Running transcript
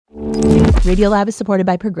Radiolab is supported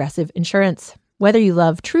by Progressive Insurance. Whether you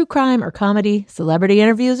love true crime or comedy, celebrity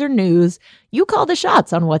interviews or news, you call the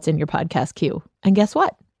shots on what's in your podcast queue. And guess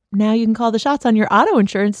what? Now you can call the shots on your auto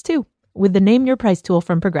insurance too with the Name Your Price tool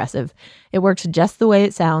from Progressive. It works just the way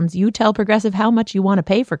it sounds. You tell Progressive how much you want to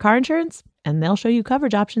pay for car insurance, and they'll show you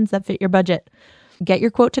coverage options that fit your budget. Get your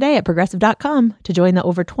quote today at Progressive.com to join the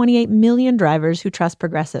over 28 million drivers who trust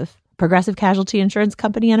Progressive. Progressive Casualty Insurance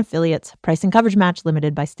Company and Affiliates. Price and coverage match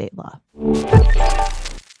limited by state law.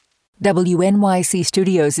 WNYC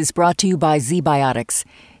Studios is brought to you by ZBiotics.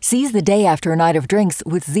 Seize the day after a night of drinks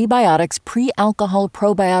with ZBiotics pre-alcohol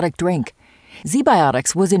probiotic drink.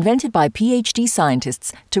 ZBiotics was invented by PhD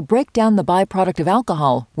scientists to break down the byproduct of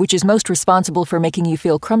alcohol, which is most responsible for making you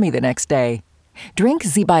feel crummy the next day. Drink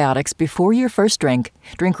ZBiotics before your first drink,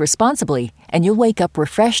 drink responsibly, and you'll wake up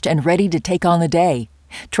refreshed and ready to take on the day.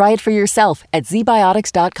 Try it for yourself at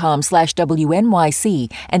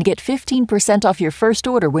zbiotics.com/WNYC and get 15% off your first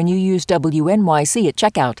order when you use WNYC at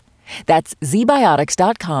checkout. That's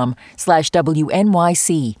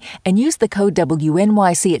zbiotics.com/WNYC and use the code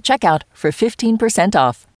WNYC at checkout for 15%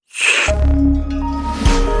 off.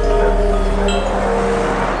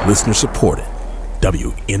 Listener supported.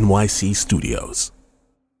 WNYC Studios.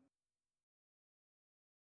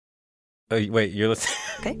 Oh, wait, you're listening?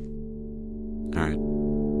 Okay. All right.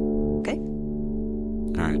 Okay.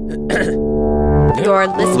 All right. You're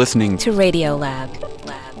listening to Radiolab.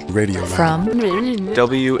 Radio From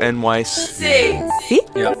WNYC. See?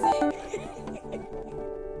 Yep.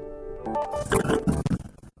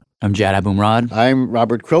 I'm Jad Abumrad. I'm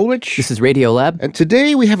Robert Krulwich. This is Radiolab. And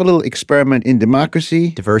today we have a little experiment in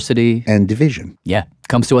democracy, Diversity, and division. Yeah.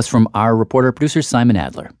 Comes to us from our reporter-producer, Simon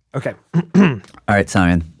Adler. Okay. All right,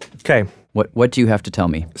 Simon. Okay. What do you have to tell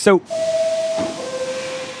me? So,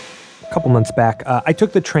 a couple months back, I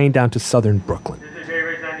took the train down to southern Brooklyn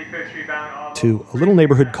to a little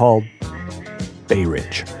neighborhood called Bay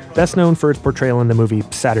Ridge, best known for its portrayal in the movie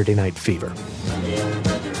Saturday Night Fever.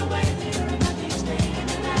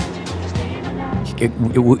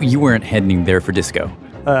 You weren't heading there for disco.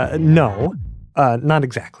 No, not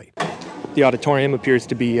exactly. The auditorium appears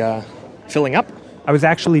to be filling up. I was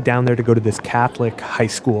actually down there to go to this Catholic high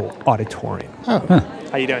school auditorium. Oh. Huh.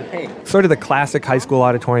 How you doing? Hey. Sort of the classic high school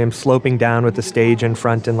auditorium, sloping down with the stage in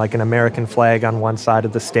front and like an American flag on one side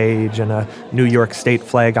of the stage and a New York State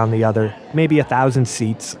flag on the other. Maybe 1,000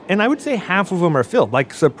 seats. And I would say half of them are filled.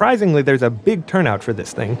 Like, surprisingly, there's a big turnout for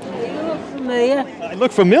this thing. You look familiar. I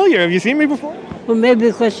look familiar. Have you seen me before? Well,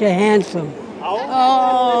 maybe because you're handsome.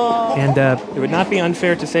 Oh. And it would not be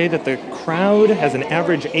unfair to say that the crowd has an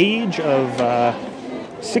average age of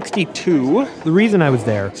 62. The reason I was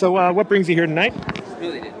there. So what brings you here tonight?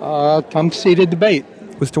 Come see the debate.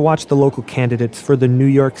 Was to watch the local candidates for the New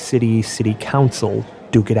York City City Council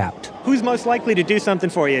duke it out. Who's most likely to do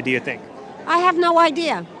something for you, do you think? I have no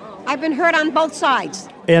idea. I've been hurt on both sides.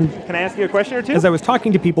 And can I ask you a question or two? As I was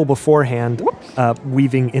talking to people beforehand,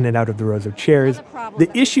 weaving in and out of the rows of chairs,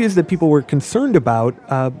 the issues that people were concerned about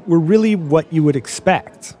were really what you would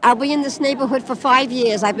expect. I'll be in this neighborhood for 5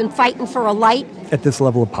 years. I've been fighting for a light. At this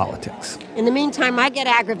level of politics. In the meantime, I get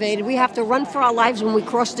aggravated. We have to run for our lives when we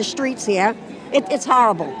cross the streets here. It's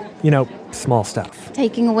horrible. You know, small stuff.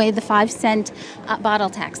 Taking away the 5-cent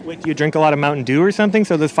bottle tax. Wait, do you drink a lot of Mountain Dew or something,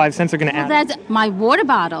 so those 5 cents are going to add? That's my water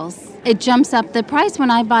bottles. It jumps up the price when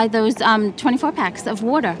I buy those 24 packs of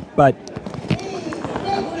water. But take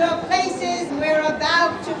your places. We're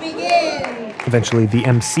about to begin. Eventually, the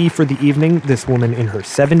MC for the evening, this woman in her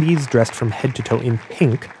 70s, dressed from head to toe in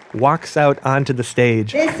pink, walks out onto the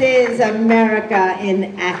stage. This is America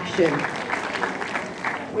in action.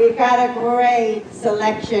 We've got a great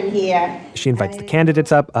selection here. She invites the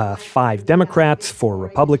candidates up, 5 Democrats, 4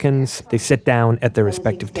 Republicans. They sit down at their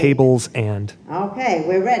respective tables and... Okay,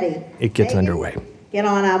 we're ready. It gets underway. Get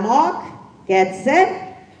on our mark, get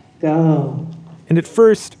set, go. And at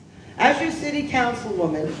first... As your city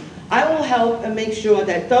councilwoman, I will help and make sure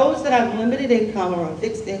that those that have limited income or a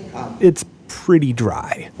fixed income... It's pretty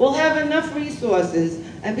dry. ...will have enough resources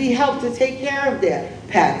and be helped to take care of their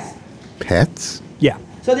pets. Pets? Yeah.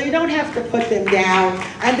 So they don't have to put them down,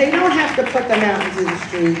 and they don't have to put them out into the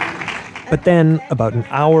street. But then, about an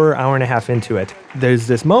hour and a half into it, there's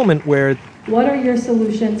this moment where... What are your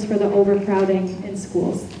solutions for the overcrowding in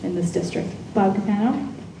schools in this district? Bob Capano?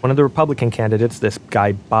 One of the Republican candidates, this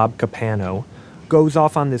guy Bob Capano, goes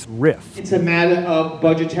off on this riff. It's a matter of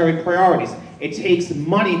budgetary priorities. It takes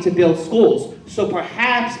money to build schools. So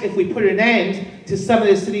perhaps if we put an end to some of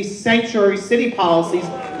the city's sanctuary city policies,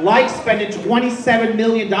 like spending $27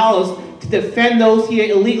 million to defend those here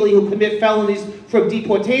illegally who commit felonies from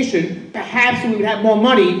deportation, perhaps we would have more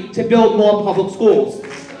money to build more public schools.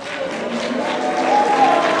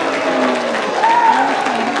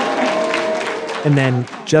 And then,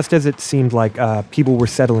 just as it seemed like people were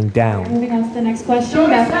settling down, Moving on to the next question.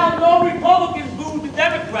 Notice how no Republicans booed the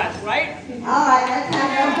Democrats, right? All right, let's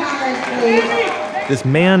have no comments, please. this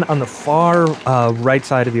man on the far right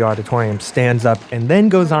side of the auditorium stands up and then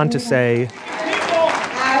goes on to say,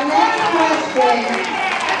 Our next question.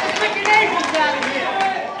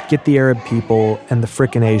 "Get the Arab people and the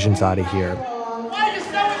frickin' Asians out of here.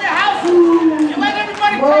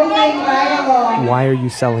 Moving right along. Why are you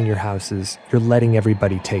selling your houses? You're letting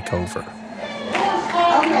everybody take over." Okay, let's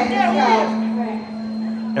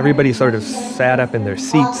go. Everybody sort of sat up in their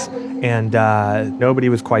seats, and nobody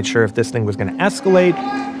was quite sure if this thing was going to escalate.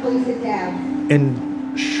 Please sit down.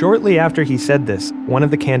 And shortly after he said this, one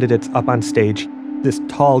of the candidates up on stage, this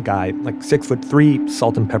tall guy, like 6'3",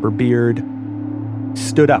 salt and pepper beard,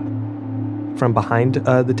 stood up from behind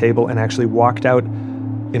the table and actually walked out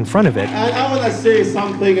in front of it. And I want to say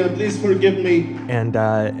something, and please forgive me.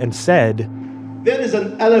 And said, there is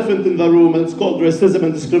an elephant in the room, and it's called racism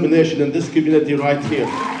and discrimination in this community right here.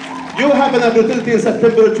 You have an opportunity in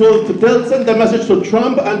September 12th to send a message to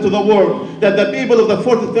Trump and to the world that the people of the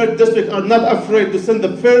 43rd District are not afraid to send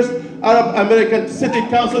the first Arab American City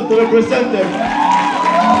Council to represent them.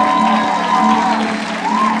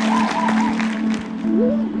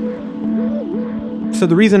 So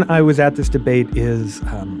the reason I was at this debate is,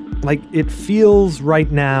 it feels right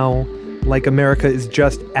now like America is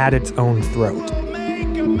just at its own throat.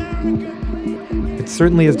 It's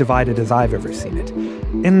certainly as divided as I've ever seen it.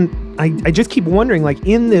 And I just keep wondering,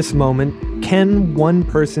 in this moment, can one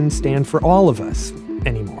person stand for all of us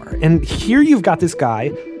anymore? And here you've got this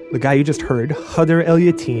guy, the guy you just heard, Khader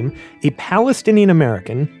El-Yateem, a Palestinian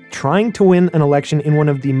American, trying to win an election in one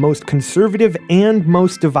of the most conservative and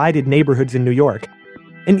most divided neighborhoods in New York.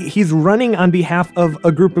 And he's running on behalf of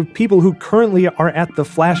a group of people who currently are at the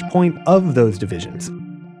flashpoint of those divisions.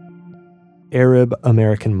 Arab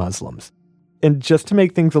American Muslims. And just to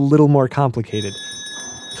make things a little more complicated,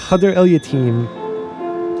 Khader El-Yateem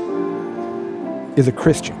is a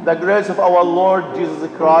Christian. The grace of our Lord Jesus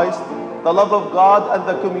Christ, the love of God, and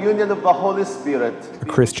the communion of the Holy Spirit. A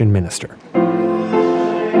Christian minister.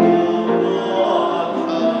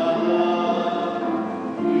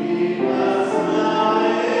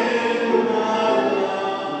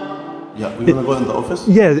 Yeah, we're gonna go in the office?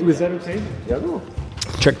 Yeah, was that okay? Yeah, go.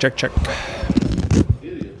 Check.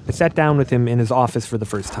 I sat down with him in his office for the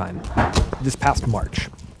first time, this past March.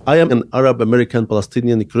 I am an Arab American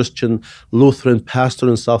Palestinian Christian Lutheran pastor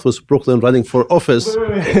in Southwest Brooklyn running for office.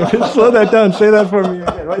 Wait. Slow that down. Say that for me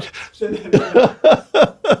again. Right? Say that.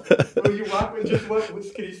 Will you walk with just what?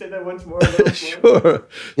 Can you say that once more? Sure.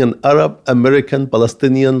 An Arab American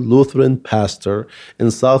Palestinian Lutheran pastor in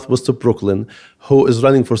Southwest Brooklyn who is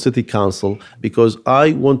running for city council because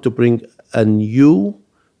I want to bring a new,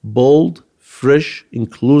 bold, fresh,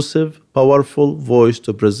 inclusive, powerful voice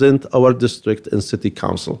to present our district in city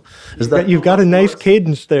council. You've got a nice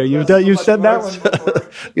cadence there. You've said that one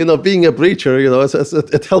before. Being a preacher,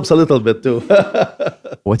 it helps a little bit too.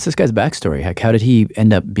 What's this guy's backstory? How did he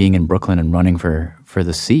end up being in Brooklyn and running for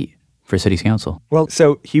the seat for city council? Well,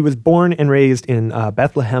 so he was born and raised in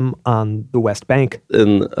Bethlehem on the West Bank.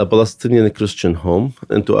 In a Palestinian Christian home,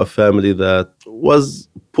 into a family that was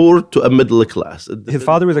poor to a middle class. His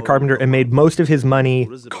father was a carpenter and made most of his money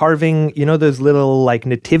carving, those little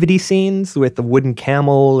nativity scenes with the wooden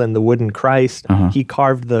camel and the wooden Christ. Uh-huh. He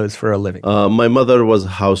carved those for a living. My mother was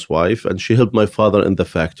a housewife and she helped my father in the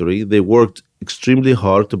factory. They worked extremely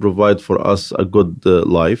hard to provide for us a good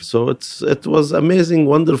life. So it was amazing,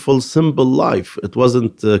 wonderful, simple life. It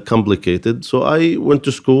wasn't complicated. So I went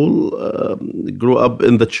to school, grew up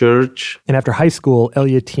in the church. And after high school,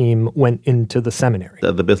 El-Yateem went into the seminary.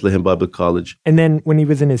 At the Bethlehem Bible College. And then when he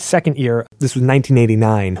was in his second year, this was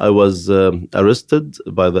 1989. I was arrested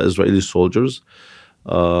by the Israeli soldiers.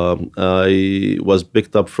 I was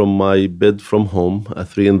picked up from my bed from home at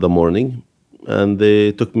 3 a.m. and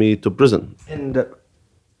they took me to prison. And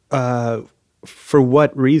for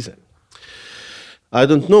what reason? I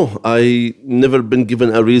don't know. I never been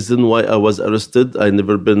given a reason why I was arrested. I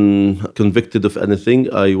never been convicted of anything.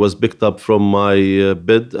 I was picked up from my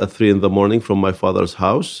bed at 3 a.m. from my father's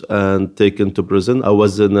house and taken to prison. I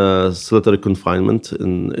was in a solitary confinement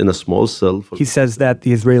in a small cell. He says that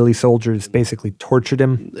the Israeli soldiers basically tortured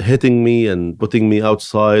him. Hitting me and putting me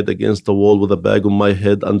outside against the wall with a bag on my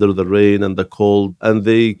head under the rain and the cold. And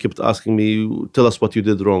they kept asking me, tell us what you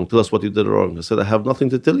did wrong. Tell us what you did wrong. I said, I have nothing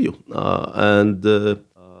to tell you.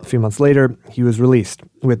 A few months later, he was released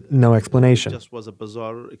with no explanation. It just was a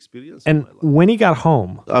bizarre experience. And when he got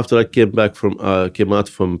home, after I came out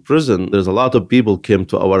from prison, there's a lot of people came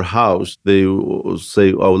to our house. They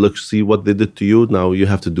say, "Oh, look, see what they did to you. Now you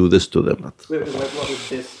have to do this to them." What would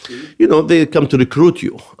this be? You know, they come to recruit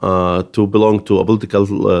you to belong to a political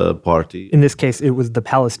party. In this case, it was the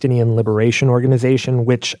Palestinian Liberation Organization,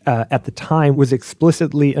 which at the time was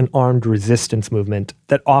explicitly an armed resistance movement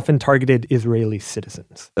that often targeted Israeli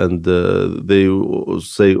citizens. And they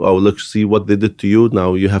say, "Oh, look, see what they did to you.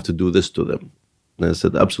 Now you have to do this to them." And I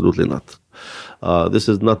said, "Absolutely not. This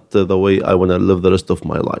is not the way I want to live the rest of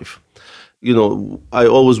my life." You know, I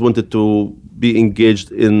always wanted to be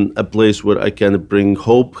engaged in a place where I can bring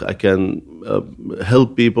hope, I can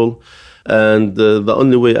help people. And the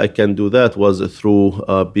only way I can do that was through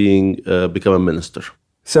become a minister.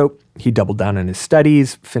 So he doubled down on his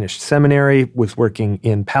studies, finished seminary, was working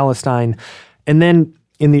in Palestine. And then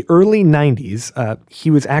in the early 90s, he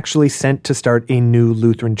was actually sent to start a new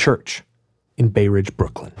Lutheran church in Bay Ridge,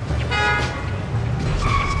 Brooklyn.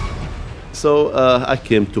 So I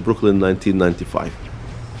came to Brooklyn in 1995.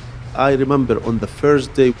 I remember on the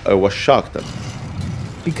first day, I was shocked.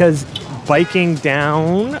 Because biking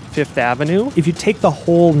down Fifth Avenue, if you take the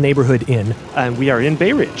whole neighborhood in, we are in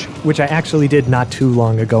Bay Ridge, which I actually did not too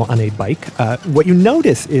long ago on a bike. What you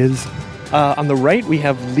notice is on the right, we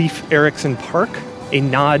have Leif Erikson Park, a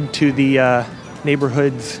nod to the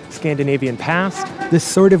neighborhood's Scandinavian past. This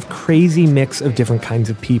sort of crazy mix of different kinds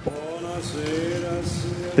of people.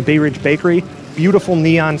 The Bay Ridge Bakery, beautiful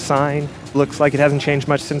neon sign. Looks like it hasn't changed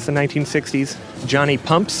much since the 1960s. Johnny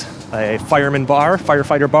Pumps, a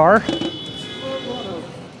firefighter bar.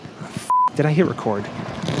 Did I hit record?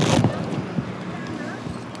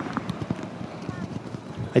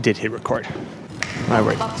 I did hit record. All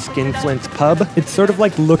right, Skinflint's Pub. It's sort of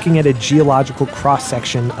like looking at a geological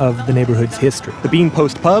cross-section of the neighborhood's history. The Bean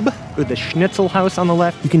Post Pub, with the Schnitzel House on the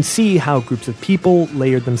left. You can see how groups of people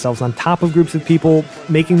layered themselves on top of groups of people,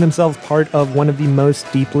 making themselves part of one of the most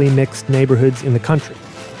deeply mixed neighborhoods in the country.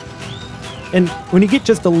 And when you get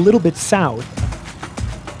just a little bit south,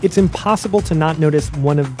 it's impossible to not notice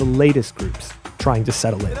one of the latest groups trying to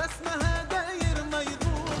settle in.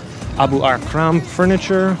 Abu Akram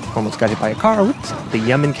Furniture, almost got hit by a car. Oops. The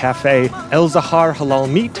Yemen Cafe, El Zahar Halal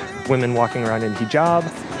Meat, women walking around in hijab.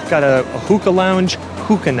 Got a hookah lounge,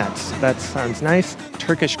 hookah nuts. That sounds nice.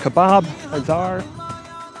 Turkish Kebab, Azar.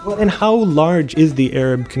 Well, and how large is the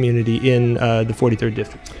Arab community in the 43rd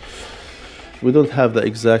District? We don't have the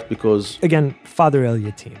exact because... Again, Father El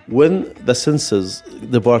Yatim. When the census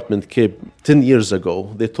department came 10 years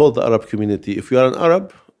ago, they told the Arab community, if you are an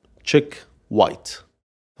Arab, check white.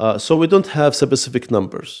 So we don't have specific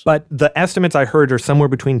numbers. But the estimates I heard are somewhere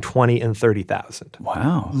between 20 and 30,000.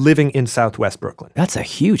 Wow. Living in Southwest Brooklyn. That's a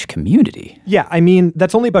huge community. Yeah, I mean,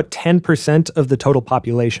 that's only about 10% of the total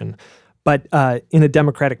population. But in a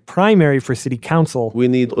Democratic primary for city council... We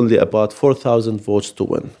need only about 4,000 votes to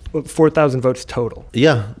win. 4,000 votes total.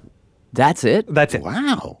 Yeah. That's it? That's it.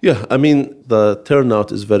 Wow. Yeah, I mean, the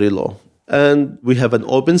turnout is very low. And we have an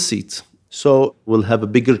open seat. So we'll have a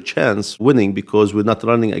bigger chance winning because we're not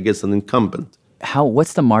running against an incumbent.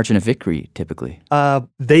 What's the margin of victory typically?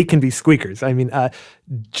 They can be squeakers. I mean,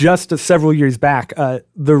 just several years back,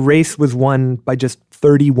 the race was won by just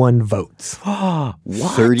 31 votes. What?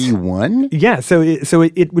 31? Yeah, so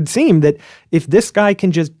it would seem that if this guy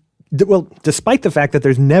can just, well, despite the fact that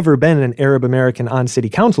there's never been an Arab American on city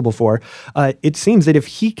council before, it seems that if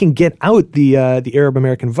he can get out the Arab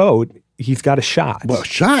American vote, he's got a shot. Well,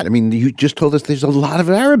 shot. I mean, you just told us there's a lot of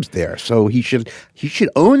Arabs there, so he should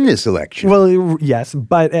own this election. Well, yes,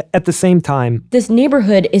 but at the same time, this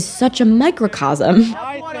neighborhood is such a microcosm.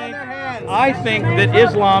 I think that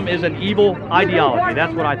Islam is an evil ideology.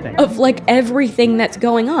 That's what I think. Of like everything that's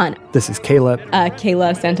going on. This is Kayla.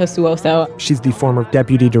 Kayla Santos-Suoso. She's the former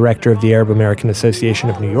deputy director of the Arab American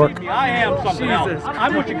Association of New York. I am something else.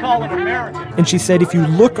 I'm what you call an American. And she said if you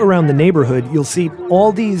look around the neighborhood, you'll see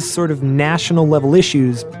all these sort of national level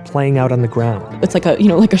issues playing out on the ground. It's like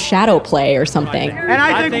a shadow play or something. And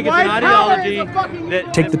I think it's an ideology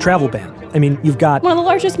that... Take the travel ban. I mean, you've got... one of the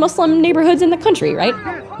largest Muslim neighborhoods in the country, right?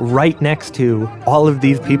 Right next to all of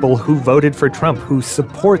these people who voted for Trump, who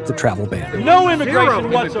support the travel ban. No immigration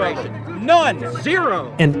whatsoever. None.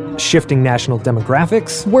 Zero. And shifting national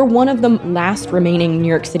demographics. We're one of the last remaining New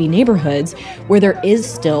York City neighborhoods where there is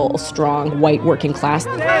still a strong white working class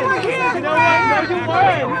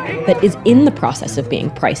that is in the process of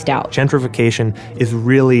being priced out. Gentrification is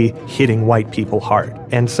really hitting white people hard.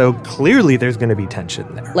 And so clearly there's going to be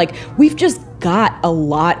tension there. Like, we've just got a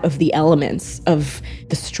lot of the elements of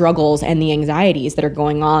the struggles and the anxieties that are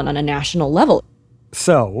going on a national level.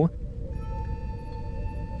 So,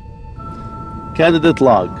 Candidate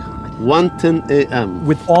log, 1:10 a.m.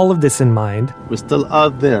 With all of this in mind, we still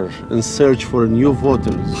out there in search for new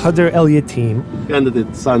voters. Hadr El-Yateem,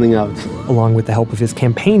 candidate signing out, along with the help of his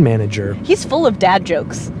campaign manager. He's full of dad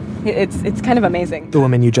jokes. It's kind of amazing. The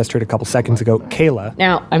woman you just heard a couple seconds ago, Kayla.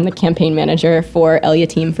 Now, I'm the campaign manager for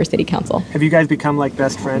El-Yateem for city council. Have you guys become like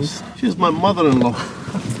best friends? She's my mother-in-law.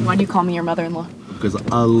 Why do you call me your mother-in-law? Because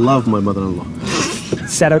I love my mother-in-law.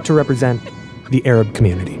 Set out to represent the Arab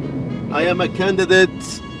community. I am a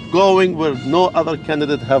candidate going where no other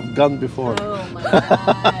candidate have gone before. Oh my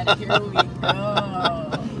God, here we go.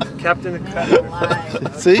 Captain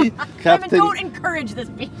See? Captain. Don't encourage this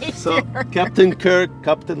behavior. So, Captain Kirk,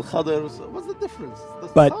 Captain Khadr. So what's the difference?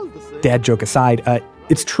 But dad joke aside,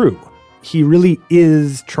 it's true. He really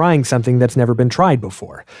is trying something that's never been tried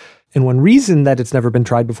before. And one reason that it's never been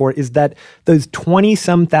tried before is that those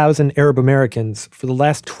 20-some thousand Arab Americans for the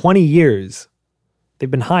last 20 years, they've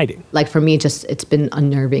been hiding. Like for me, it's been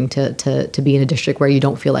unnerving to be in a district where you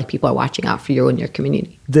don't feel like people are watching out for you in your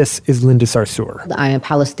community. This is Linda Sarsour. I'm a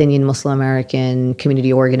Palestinian Muslim American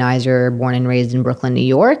community organizer born and raised in Brooklyn, New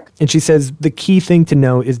York. And she says the key thing to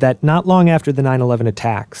know is that not long after the 9/11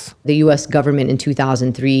 attacks, the U.S. government in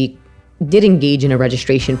 2003 did engage in a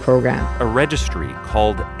registration program. A registry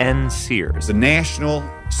called NSEERS. The National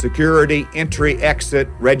Security Entry-Exit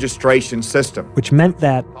Registration System. Which meant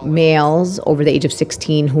that males over the age of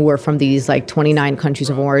 16 who were from these 29 countries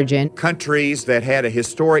of origin. Countries that had a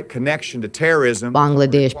historic connection to terrorism.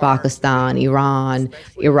 Bangladesh, Pakistan, Iran,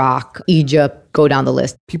 Iraq, Egypt, go down the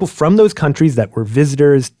list. People from those countries that were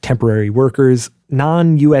visitors, temporary workers,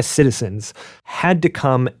 non-U.S. citizens had to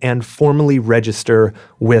come and formally register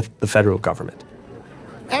with the federal government.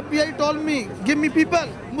 FBI told me, give me people,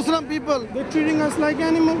 Muslim people. They're treating us like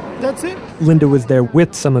animals. That's it. Linda was there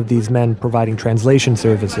with some of these men providing translation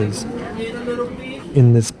services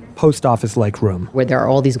in this post office-like room. Where there are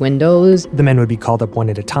all these windows. The men would be called up one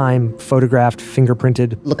at a time, photographed,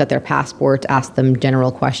 fingerprinted. Look at their passports, ask them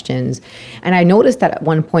general questions. And I noticed that at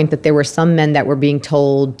one point that there were some men that were being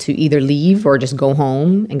told to either leave or just go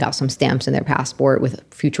home and got some stamps in their passport with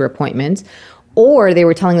future appointments. Or they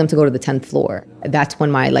were telling them to go to the 10th floor. That's when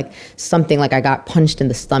my, I got punched in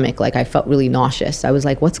the stomach. I felt really nauseous. I was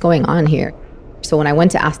like, what's going on here? So when I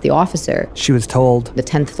went to ask the officer, she was told the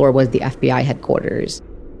 10th floor was the FBI headquarters.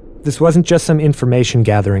 This wasn't just some information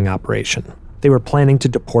gathering operation. They were planning to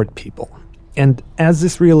deport people. And as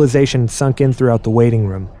this realization sunk in throughout the waiting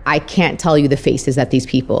room, I can't tell you the faces that these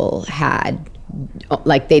people had.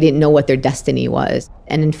 They didn't know what their destiny was.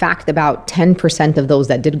 And in fact, about 10% of those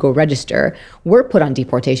that did go register were put on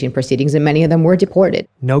deportation proceedings, and many of them were deported.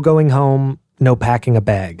 No going home, no packing a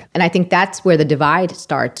bag. And I think that's where the divide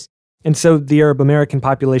starts. And so the Arab American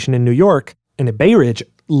population in New York and at Bay Ridge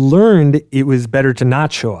learned it was better to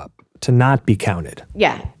not show up, to not be counted.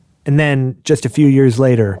 Yeah. And then, just a few years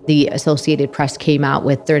later, the Associated Press came out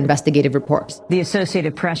with their investigative reports. The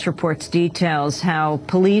Associated Press reports details how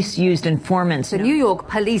police used informants. The New York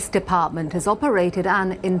Police Department has operated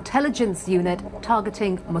an intelligence unit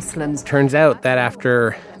targeting Muslims. Turns out that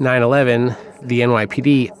after 9/11, the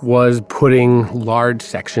NYPD was putting large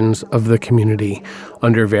sections of the community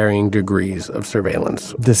under varying degrees of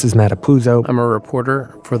surveillance. This is Matt Apuzzo. I'm a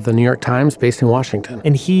reporter for the New York Times based in Washington.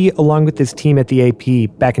 And he, along with his team at the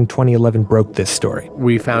AP, back in 2011, broke this story.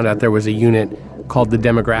 We found out there was a unit called the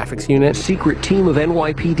Demographics Unit. Secret team of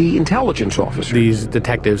NYPD intelligence officers. These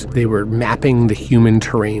detectives, they were mapping the human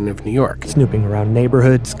terrain of New York. Snooping around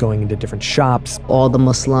neighborhoods, going into different shops. All the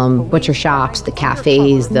Muslim butcher shops, the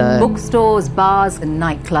cafes, the bookstores, bars, and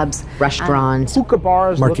nightclubs. Restaurants. Hookah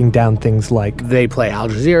bars. Marking down things like, they play Al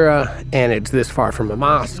Jazeera, and it's this far from a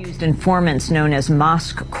mosque. Used informants known as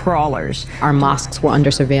mosque crawlers. Our mosques were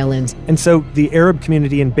under surveillance. And so the Arab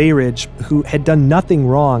community in Bay Ridge, who had done nothing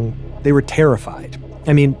wrong, they were terrified.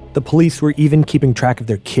 I mean, the police were even keeping track of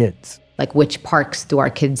their kids. Which parks do our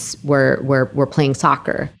kids were playing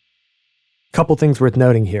soccer? Couple things worth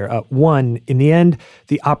noting here. One, in the end,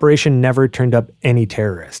 the operation never turned up any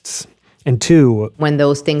terrorists. And two, when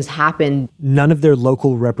those things happened, none of their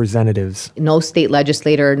local representatives, no state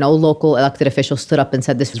legislator, no local elected official stood up and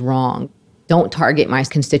said, this is wrong. Don't target my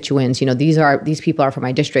constituents. These people are from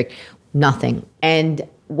my district. Nothing. And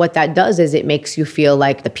what that does is it makes you feel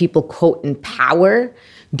like the people, quote, in power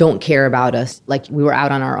don't care about us, like we were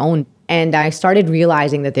out on our own. And I started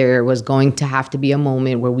realizing that there was going to have to be a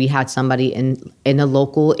moment where we had somebody in a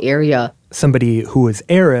local area. Somebody who was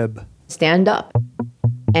Arab. Stand up.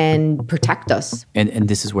 and protect us. And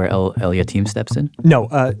this is where El Yatim steps in? No,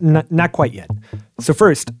 not quite yet. So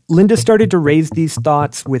first, Linda started to raise these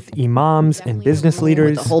thoughts with imams and business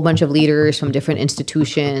leaders. With a whole bunch of leaders from different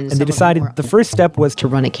institutions. And they decided the first step was to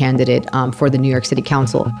run a candidate for the New York City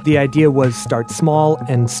Council. The idea was start small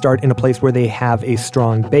and start in a place where they have a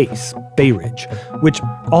strong base, Bay Ridge, which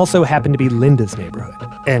also happened to be Linda's neighborhood.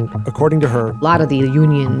 And according to her, a lot of the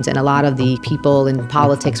unions and a lot of the people in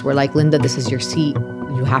politics were like, Linda, this is your seat.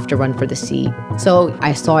 You have to run for the seat. So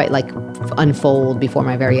I saw it like unfold before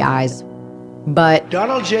my very eyes. But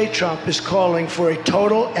Donald J. Trump is calling for a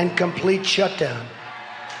total and complete shutdown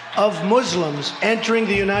of Muslims entering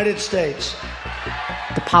the United States.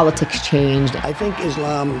 The politics changed. I think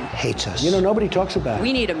Islam hates us. You know, nobody talks about it.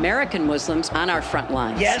 We need American Muslims on our front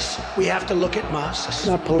lines. Yes, we have to look at mosques. It's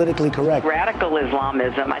not politically correct. Radical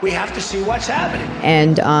Islamism. We have to see what's happening.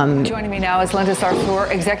 And joining me now is Linda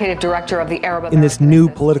Sarsour, Executive Director of the Arab in this new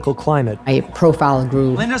political climate. My profile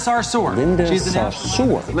grew. Linda Sarsour. Linda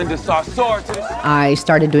Sarsour. I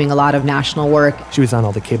started doing a lot of national work. She was on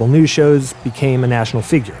all the cable news shows, became a national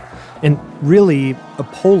figure, and really a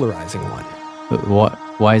polarizing one.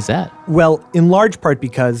 Why is that? Well, in large part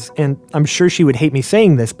because, and I'm sure she would hate me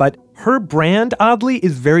saying this, but her brand, oddly,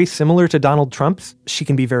 is very similar to Donald Trump's. She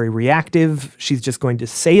can be very reactive. She's just going to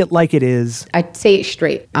say it like it is. I say it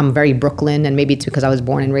straight. I'm very Brooklyn, and maybe it's because I was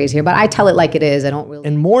born and raised here, but I tell it like it is. I don't really...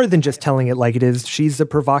 And more than just telling it like it is, she's a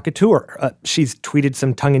provocateur. She's tweeted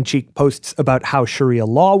some tongue-in-cheek posts about how Sharia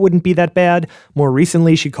law wouldn't be that bad. More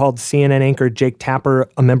recently, she called CNN anchor Jake Tapper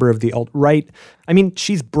a member of the alt-right. I mean,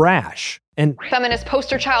 she's brash. And feminist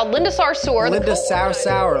poster child Linda Sarsour. Linda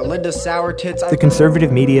Sour, Linda Sour Tits. The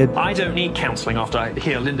conservative media... I don't need counseling after I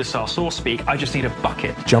hear Linda Sarsour speak. I just need a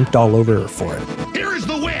bucket. Jumped all over her for it. Here is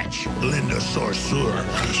the witch, Linda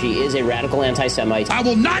Sarsour. She is a radical anti-Semite. I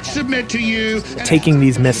will not submit to you. Taking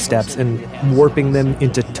these missteps and warping them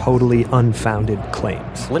into totally unfounded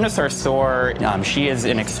claims. Linda Sarsour, she is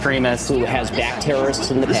an extremist who has backed terrorists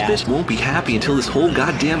in the past. This bitch won't be happy until this whole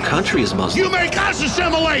goddamn country is Muslim. You make us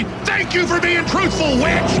assimilate. Thank you for being truthful,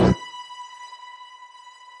 witch!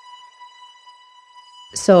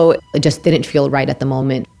 So it just didn't feel right at the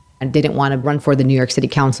moment. I didn't want to run for the New York City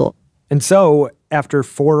Council. And so, after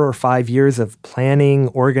 4 or 5 years of planning,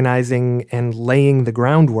 organizing, and laying the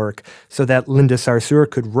groundwork so that Linda Sarsour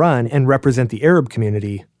could run and represent the Arab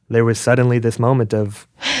community, there was suddenly this moment of,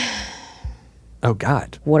 oh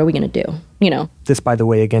God. What are we going to do? You know. This, by the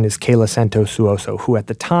way, again, is Kayla Santos Suoso, who at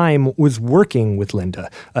the time was working with Linda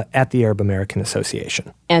at the Arab American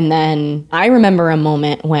Association. And then I remember a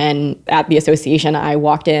moment when at the association I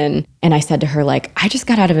walked in and I said to her, like, I just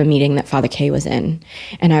got out of a meeting that Father K was in.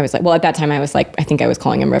 And I was like, well, at that time I was like, I think I was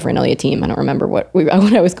calling him Reverend El Yatim. I don't remember what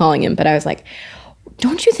I was calling him, but I was like,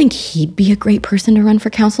 don't you think he'd be a great person to run for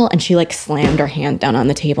council? And she like slammed her hand down on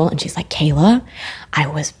the table and she's like, Kayla, I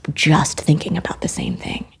was just thinking about the same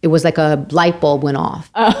thing. It was like a light bulb went off.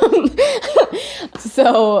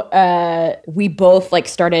 So we both like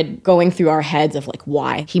started going through our heads of like,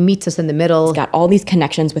 why? He meets us in the middle. He's got all these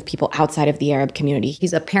connections with people outside of the Arab community.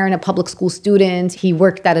 He's a parent of public school students. He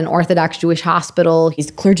worked at an Orthodox Jewish hospital. He's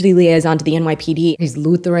clergy liaison to the NYPD. He's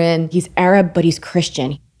Lutheran. He's Arab, but he's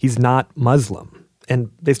Christian. He's not Muslim. And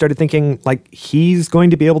they started thinking, like, he's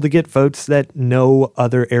going to be able to get votes that no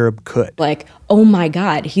other Arab could. Like, oh my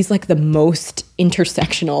God, he's like the most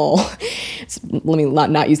intersectional, let me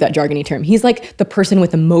not use that jargony term. He's like the person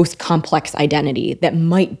with the most complex identity that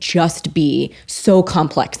might just be so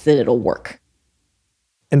complex that it'll work.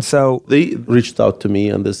 And so they reached out to me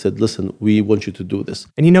and they said, listen, we want you to do this.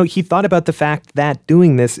 And, you know, he thought about the fact that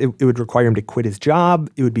doing this, it would require him to quit his job.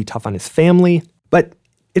 It would be tough on his family. But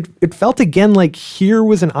it felt again like here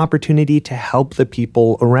was an opportunity to help the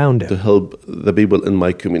people around him. To help the people in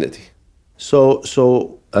my community. So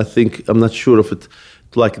I think, I'm not sure if it,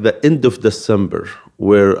 like the end of December,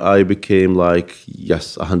 where I became like,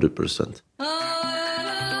 yes, 100%.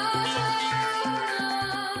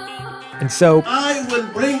 And so I will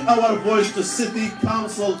bring our voice to city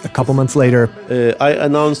council. A couple months later, I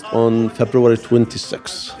announced on February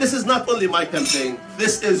 26. This is not only my campaign,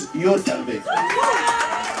 this is your campaign.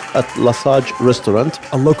 At Lasage Restaurant,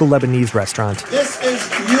 a local Lebanese restaurant. This is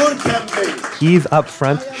your campaign. He's up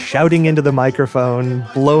front, shouting into the microphone,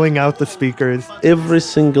 blowing out the speakers. Every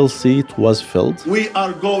single seat was filled. We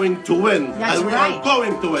are going to win, That's and we right. are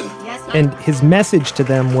going to win. Yes, and his message to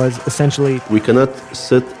them was essentially, we cannot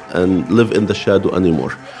sit and live in the shadow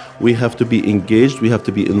anymore. We have to be engaged, we have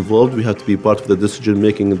to be involved, we have to be part of the decision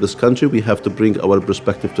making in this country, we have to bring our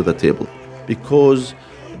perspective to the table. Because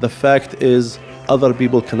the fact is, other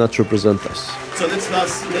people cannot represent us. So let's not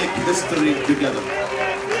make history together.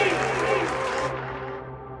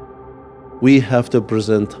 We have to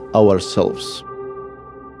present ourselves.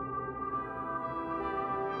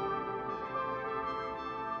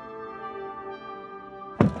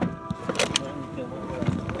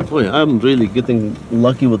 Boy, I'm really getting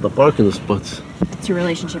lucky with the parking spots. It's your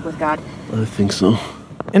relationship with God. I think so.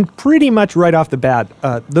 And pretty much right off the bat,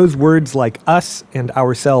 those words like us and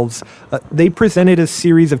ourselves, they presented a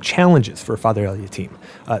series of challenges for Father El-Yateem.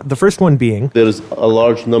 The first one being... There is a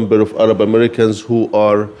large number of Arab Americans who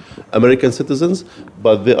are American citizens,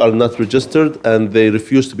 but they are not registered and they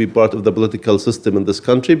refuse to be part of the political system in this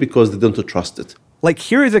country because they don't trust it. Like,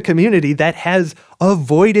 here is a community that has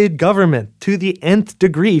avoided government to the nth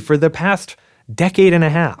degree for the past decade and a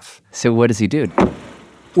half. So what does he do?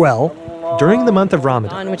 Well, during the month of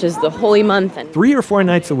Ramadan, which is the holy month, and 3 or 4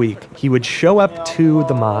 nights a week, he would show up to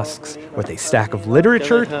the mosques with a stack of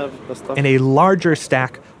literature and a larger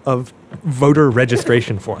stack of voter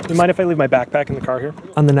registration forms. Do you mind if I leave my backpack in the car here?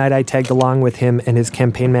 On the night I tagged along with him and his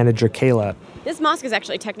campaign manager, Kayla. This mosque is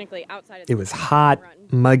actually technically outside of It was hot,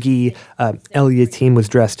 muggy. El-Yateem was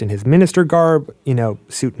dressed in his minister garb,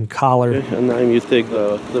 suit and collar. Okay, and now you take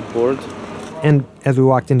the clipboard. And as we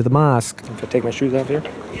walked into the mosque... Can I take my shoes off here?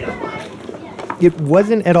 It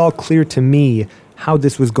wasn't at all clear to me how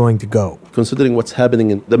this was going to go. Considering what's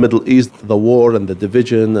happening in the Middle East, the war and the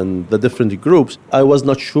division and the different groups, I was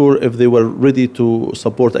not sure if they were ready to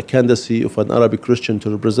support a candidacy of an Arabic Christian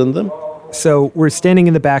to represent them. So we're standing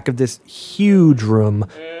in the back of this huge room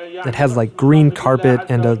that has like green carpet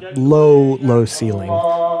and a low ceiling.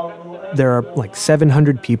 There are like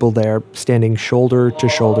 700 people there standing shoulder to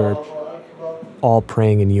shoulder, all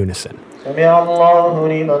praying in unison. They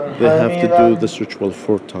have to do this ritual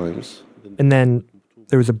 4 times. And then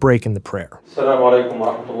there was a break in the prayer. They are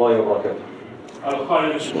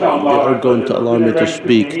going to allow me to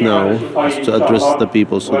speak now, to address the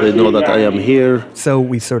people so they know that I am here. So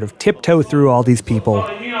we sort of tiptoe through all these people.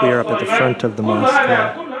 We are up at the front of the mosque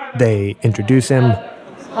now. They introduce him.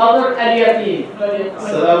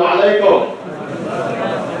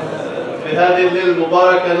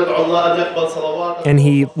 And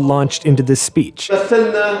he launched into this speech.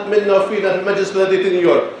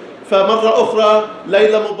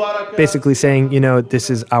 Basically saying, this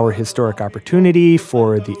is our historic opportunity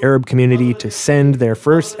for the Arab community to send their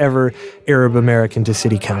first ever Arab American to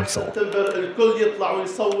city council.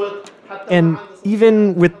 And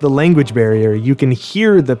even with the language barrier, you can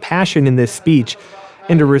hear the passion in this speech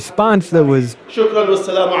and a response that was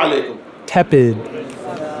tepid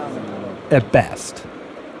at best.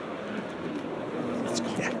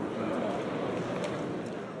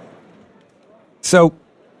 So,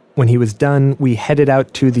 when he was done, we headed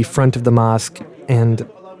out to the front of the mosque, and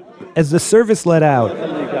as the service let out,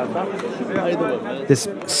 this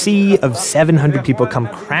sea of 700 people come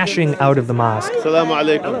crashing out of the mosque. Good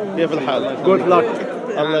luck.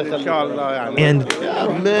 And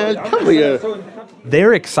come here.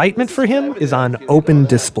 Their excitement for him is on open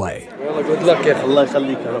display.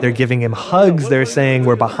 They're giving him hugs. They're saying,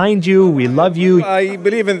 we're behind you. We love you. I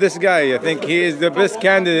believe in this guy. I think he is the best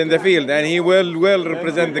candidate in the field, and he will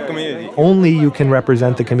represent the community. Only you can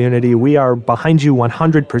represent the community. We are behind you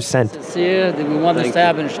 100%. See you. We want to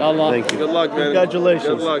stab, inshallah. Thank you. Good luck, man. Congratulations.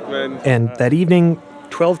 Good luck, man. And that evening,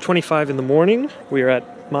 12:25 in the morning, we are at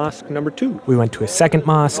mosque number 2. We went to a second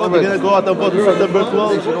mosque. We're going to go out and vote for September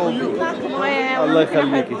 12th.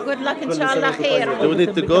 Good luck, inshallah, khair. Do we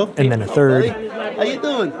need to go? And then a third. How you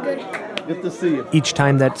doing? Good to see you. Each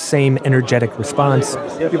time that same energetic response.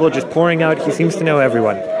 People are just pouring out. He seems to know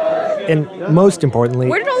everyone. And most importantly,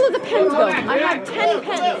 where did all of the pens go? I had 10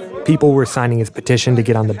 pens. People were signing his petition to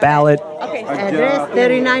get on the ballot. Okay. Address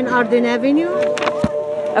 39 Arden Avenue.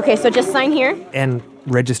 Okay, so just sign here. And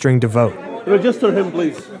registering to vote. Register him,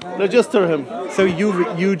 please. Register him. So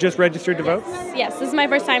you just registered to vote? Yes, this is my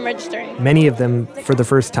first time registering. Many of them for the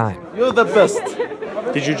first time. You're the best.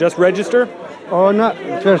 Did you just register? Oh, not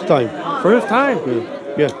first time. First time?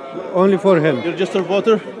 Yeah, only for him. You're just a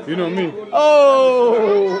voter? You know me.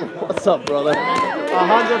 Oh, what's up, brother?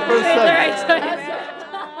 100%.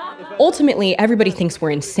 Ultimately, everybody thinks we're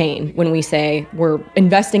insane when we say we're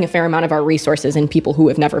investing a fair amount of our resources in people who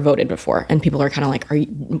have never voted before. And people are kind of like, are you,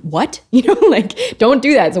 what? Don't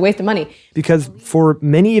do that. It's a waste of money. Because for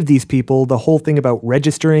many of these people, the whole thing about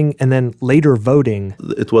registering and then later voting,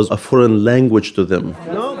 it was a foreign language to them.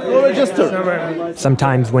 No, go register.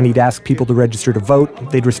 Sometimes when he'd ask people to register to vote,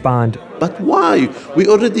 they'd respond, but why? We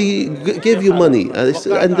already gave you money. I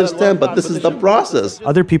said, I understand, but this is the process.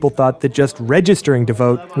 Other people thought that just registering to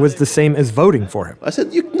vote was the same as voting for him. I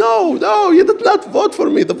said, no, you did not vote for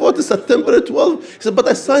me. The vote is September 12th. He said, but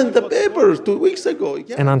I signed the paper 2 weeks ago.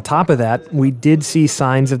 Yeah. And on top of that, we did see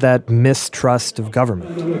signs of that mistrust of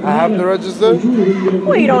government. I have to register?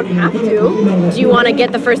 Well, you don't have to. Do you want to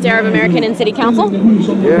get the first Arab American in city council?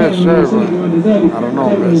 Yeah, sure, but I don't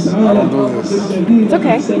know, miss. I don't do this. It's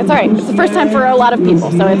okay. It's all right. It's the first time for a lot of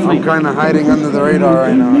people, so it's fine. I'm kind of hiding under the radar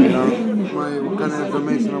right now, you know? What kind of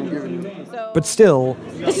information I'm giving you. But still...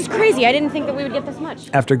 This is crazy. I didn't think that we would get this much.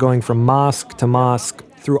 After going from mosque to mosque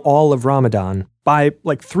through all of Ramadan, by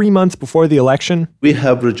 3 months before the election... We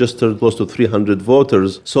have registered close to 300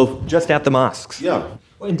 voters, so... Just at the mosques? Yeah.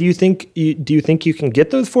 And do you think you can get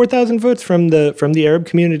those 4,000 votes from the Arab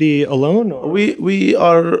community alone? Or? We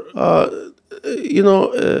are,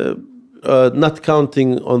 not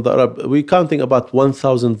counting on the Arab. We're counting about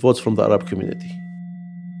 1,000 votes from the Arab community.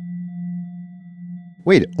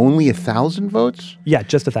 Wait, only 1,000 votes? Yeah,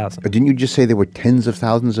 just 1,000. Didn't you just say there were tens of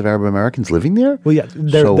thousands of Arab Americans living there? Well, yeah,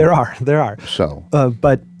 there are. So,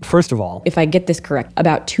 but first of all, if I get this correct,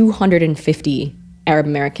 about 250 Arab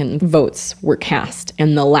American votes were cast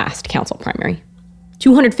in the last council primary.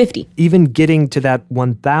 250. Even getting to that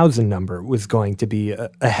 1,000 number was going to be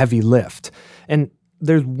a heavy lift. And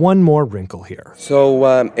there's one more wrinkle here. So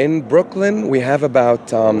in Brooklyn, we have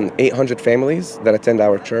about 800 families that attend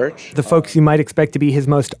our church. The folks you might expect to be his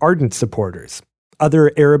most ardent supporters.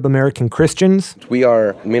 Other Arab American Christians. We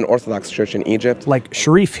are main Orthodox church in Egypt. Like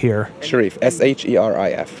Sharif here. Sharif,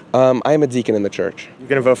 Sherif. I'm a deacon in the church. You're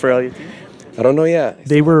going to vote for LUT? I don't know yet.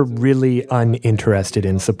 They were really uninterested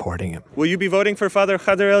in supporting him. Will you be voting for Father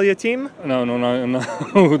Khader El-Yatim? No, don't know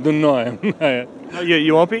him.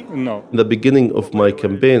 You won't be? No. In the beginning of my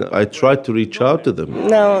campaign, I tried to reach out to them.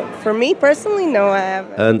 No, for me personally, no, I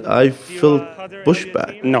haven't. And I felt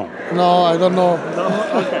pushback. No, I don't know.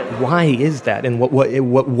 Okay. Why is that, and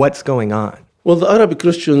what's going on? Well, the Arab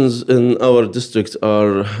Christians in our district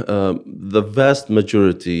are, the vast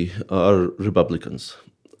majority are Republicans.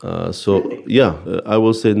 I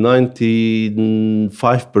will say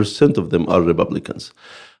 95% of them are Republicans.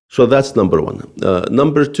 So that's number one.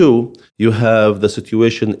 Number two, you have the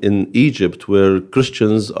situation in Egypt where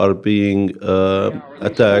Christians are being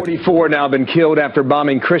attacked. 44 now been killed after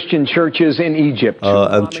bombing Christian churches in Egypt.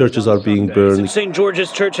 And churches are being burned. St.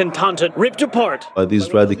 George's Church in Taunton ripped apart By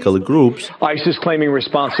these radical groups. ISIS claiming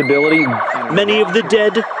responsibility. Many of the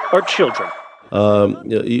dead are children.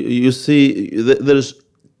 You see, there's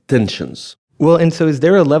tensions. Well, and so is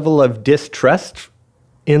there a level of distrust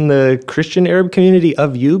in the Christian Arab community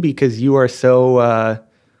of you because you are so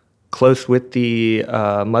close with the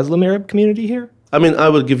Muslim Arab community here? I mean, I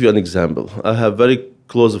will give you an example. I have a very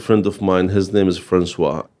close friend of mine. His name is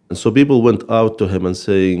Francois. And so people went out to him and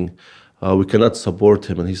saying, we cannot support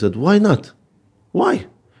him. And he said, why not? Why?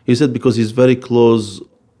 He said, because he's very close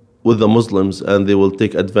with the Muslims and they will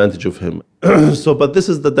take advantage of him. But this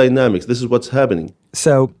is the dynamics. This is what's happening.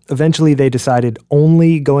 So eventually they decided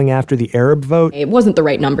only going after the Arab vote. It wasn't the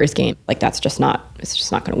right numbers game. it's just not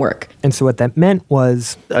going to work. And so what that meant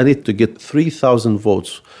was... I need to get 3,000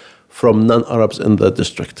 votes from non-Arabs in the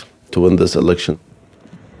district to win this election.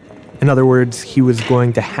 In other words, he was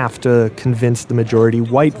going to have to convince the majority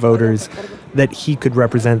white voters that he could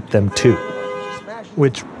represent them too,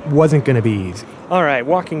 which wasn't going to be easy. All right,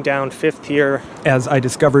 walking down 5th here. As I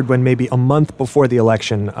discovered when maybe a month before the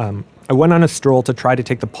election, I went on a stroll to try to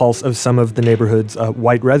take the pulse of some of the neighborhood's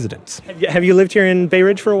white residents. Have you lived here in Bay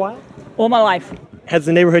Ridge for a while? All my life. Has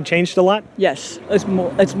the neighborhood changed a lot? Yes,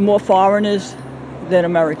 it's more foreigners than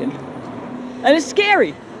American. And it's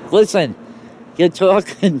scary. Listen, you're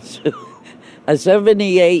talking to a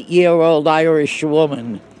 78-year-old Irish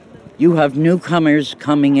woman. You have newcomers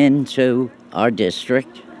coming into our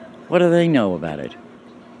district. What do they know about it?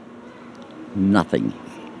 Nothing.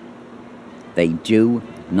 They do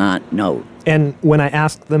not know. And when I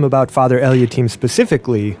asked them about Father El-Yatim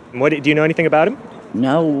specifically... Do you know anything about him?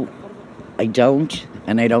 No, I don't,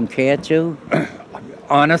 and I don't care to.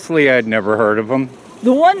 Honestly, I'd never heard of him.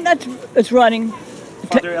 The one that's running...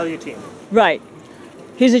 Father El-Yatim. Right.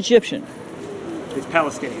 He's Egyptian. He's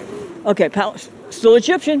Palestinian. Okay, still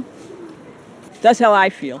Egyptian. That's how I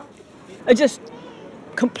feel. It just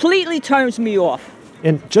completely turns me off.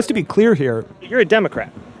 And just to be clear here... You're a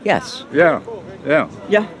Democrat. Yes. Yeah.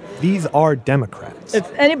 These are Democrats.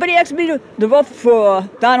 If anybody asked me to vote for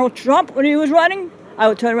Donald Trump when he was running, I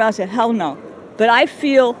would turn around and say, hell no. But I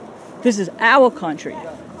feel this is our country.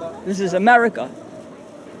 This is America.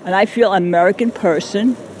 And I feel an American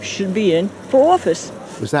person should be in for office.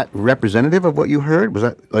 Was that representative of what you heard? Was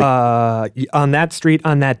that like... On that street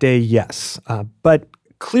on that day, yes. But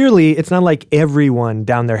clearly, it's not like everyone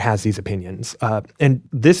down there has these opinions. And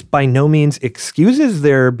this by no means excuses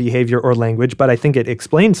their behavior or language, but I think it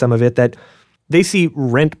explains some of it, that they see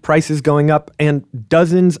rent prices going up and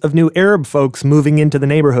dozens of new Arab folks moving into the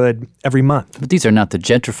neighborhood every month. But these are not the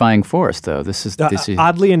gentrifying force, though. This is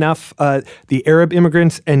oddly enough, the Arab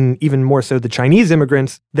immigrants, and even more so the Chinese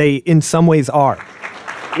immigrants, they in some ways are.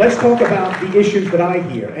 Let's talk about the issues that I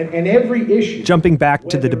hear, and every issue. Jumping back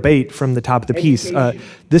to the debate from the top of the piece,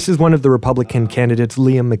 this is one of the Republican candidates,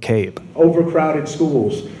 Liam McCabe. Overcrowded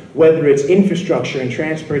schools, whether it's infrastructure and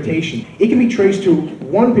transportation, it can be traced to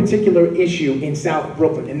one particular issue in South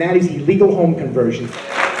Brooklyn, and that is illegal home conversions.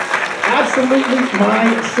 Absolutely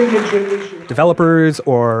my signature issue. Developers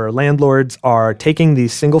or landlords are taking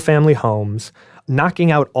these single-family homes,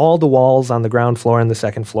 knocking out all the walls on the ground floor and the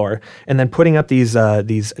second floor, and then putting up these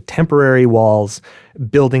temporary walls,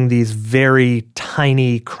 building these very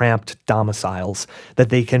tiny, cramped domiciles that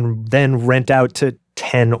they can then rent out to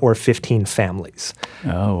 10 or 15 families.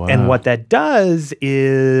 Oh, wow. And what that does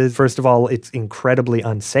is, first of all, it's incredibly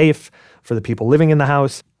unsafe for the people living in the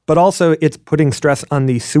house, but also it's putting stress on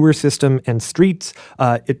the sewer system and streets.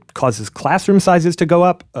 It causes classroom sizes to go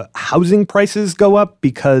up. Housing prices go up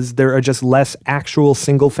because there are just less actual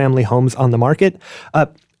single-family homes on the market.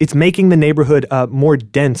 It's making the neighborhood more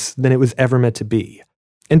dense than it was ever meant to be.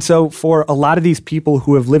 And so for a lot of these people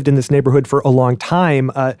who have lived in this neighborhood for a long time,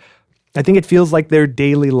 I think it feels like their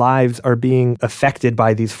daily lives are being affected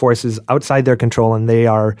by these forces outside their control, and they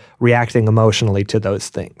are reacting emotionally to those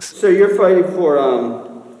things. So you're fighting for...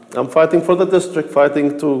 I'm fighting for the district,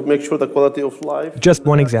 fighting to make sure the quality of life. Just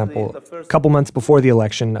one example. A couple months before the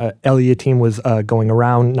election, Elia team was going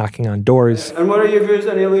around, knocking on doors. And what are your views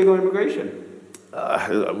on illegal immigration?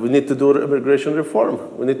 We need to do immigration reform.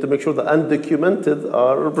 We need to make sure the undocumented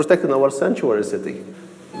are protected in our sanctuary city.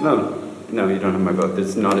 No, you don't have my vote. This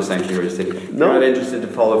is not a sanctuary city. If No. you're not interested to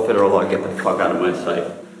follow federal law, get the fuck out of my sight.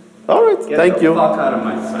 All right, thank you. Get the fuck out of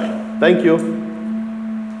my sight. Thank you.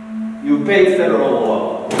 You obey federal law.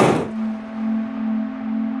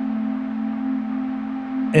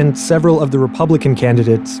 And several of the Republican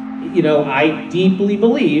candidates... I deeply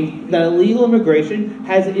believe that illegal immigration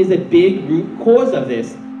is a big root cause of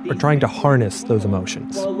this. are trying to harness those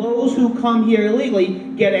emotions. Well, those who come here illegally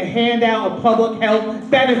get a handout of public health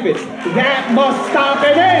benefits. That must stop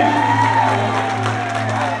it.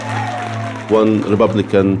 One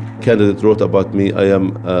Republican candidate wrote about me, I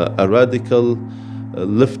am a radical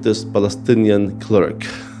leftist Palestinian cleric.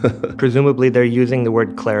 Presumably they're using the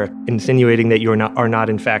word cleric, insinuating that you are not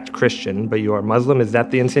in fact Christian, but you are Muslim. Is that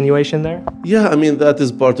the insinuation there? Yeah, I mean, that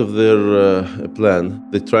is part of their plan.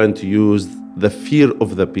 They're trying to use the fear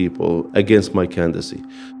of the people against my candidacy.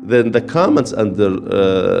 Then the comments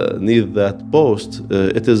underneath that post,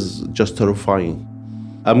 it is just terrifying.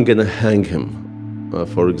 I'm gonna hang him.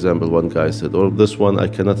 For example, one guy said, or this one, I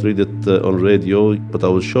cannot read it on radio, but I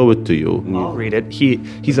will show it to you. I'll read it.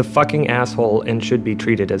 He's a fucking asshole and should be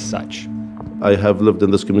treated as such. I have lived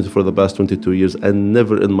in this community for the past 22 years and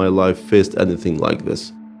never in my life faced anything like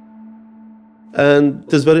this. And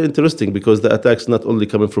it is very interesting because the attacks not only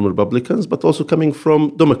coming from Republicans, but also coming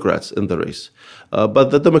from Democrats in the race.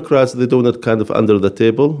 But the Democrats, they do it kind of under the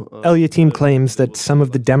table. El-Yateem claims that some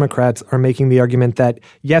of the Democrats are making the argument that,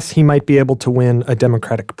 yes, he might be able to win a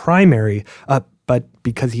Democratic primary, but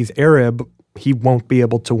because he's Arab, he won't be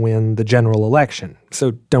able to win the general election.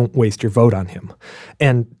 So don't waste your vote on him.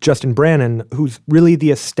 And Justin Brannan, who's really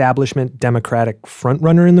the establishment Democratic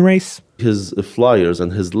frontrunner in the race. His flyers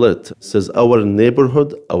and his lit says, our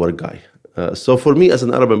neighborhood, our guy. So for me as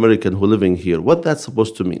an Arab American who living here, what that's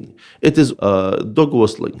supposed to mean? It is dog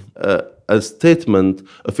whistling, a statement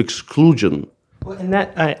of exclusion. Well, and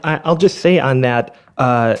that I'll just say on that,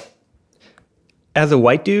 as a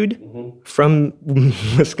white dude from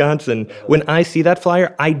Wisconsin, when I see that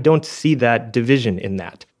flyer, I don't see that division in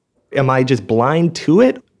that. Am I just blind to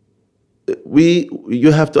it?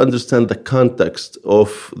 You have to understand the context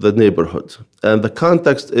of the neighborhood. And the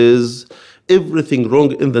context is everything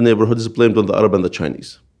wrong in the neighborhood is blamed on the Arab and the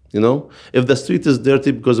Chinese. You know, if the street is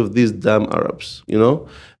dirty because of these damn Arabs, you know,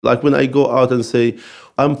 like when I go out and say,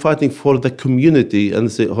 I'm fighting for the community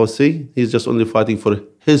and say, oh, see, he's just only fighting for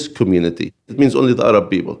his community. It means only the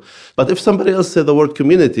Arab people. But if somebody else says the word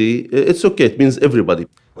community, it's okay. It means everybody.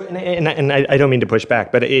 And I don't mean to push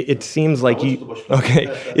back, but it seems like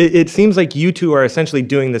it seems like you two are essentially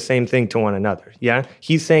doing the same thing to one another. Yeah,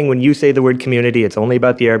 he's saying when you say the word community, it's only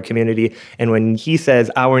about the Arab community, and when he says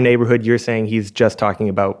our neighborhood, you're saying he's just talking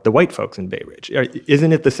about the white folks in Bay Ridge.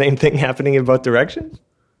 Isn't it the same thing happening in both directions?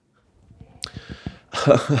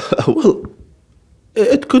 Well,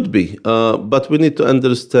 it could be, but we need to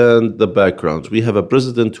understand the background. We have a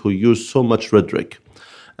president who used so much rhetoric.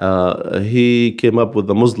 He came up with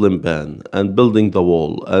the Muslim ban and building the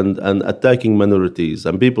wall and attacking minorities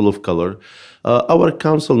and people of color. Our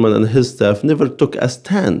councilman and his staff never took a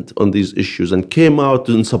stand on these issues and came out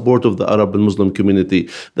in support of the Arab and Muslim community.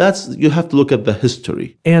 You have to look at the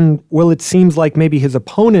history. And, well, it seems like maybe his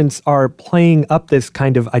opponents are playing up this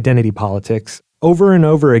kind of identity politics. Over and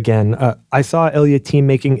over again, I saw El-Yateem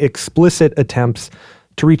making explicit attempts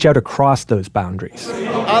to reach out across those boundaries.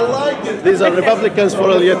 I like it. These are Republicans for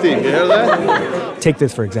El-Yateem. You hear that? Take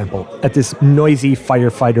this, for example. At this noisy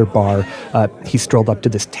firefighter bar, he strolled up to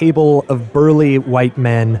this table of burly white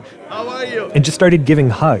men. How are you? And just started giving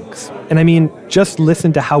hugs. And I mean, just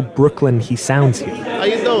listen to how Brooklyn he sounds here. How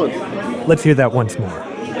you doing? Let's hear that once more.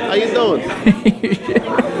 How you doing?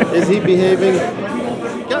 Is he behaving?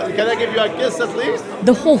 Can I give you a kiss at least?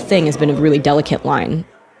 The whole thing has been a really delicate line.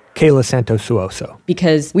 Kayla Santos-Suoso.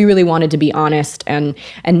 Because we really wanted to be honest and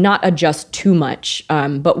not adjust too much,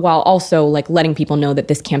 but while also like letting people know that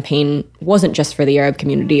this campaign wasn't just for the Arab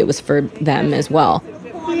community, it was for them as well.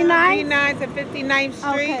 59 to 59th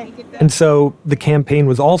Street. Okay. And so the campaign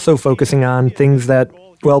was also focusing on things that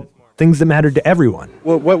mattered to everyone.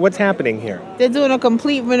 What's happening here? They're doing a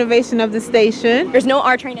complete renovation of the station. There's no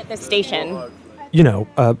R train at this station. You know,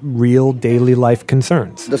 real daily life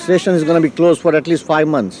concerns. The station is going to be closed for at least 5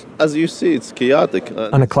 months. As you see, it's chaotic.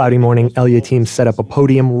 On a cloudy morning, El-Yateem set up a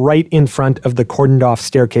podium right in front of the cordoned-off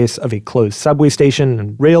staircase of a closed subway station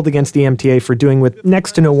and railed against the MTA for doing, with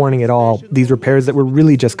next to no warning at all, these repairs that were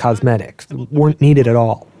really just cosmetics, weren't needed at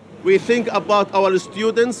all. We think about our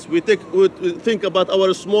students, we think about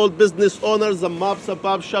our small business owners, the mobs and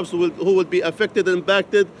pop shops who will be affected and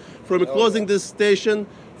impacted from closing this station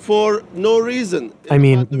for no reason. I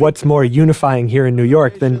mean, what's more unifying here in New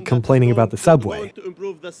York than complaining about the subway?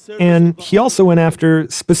 And he also went after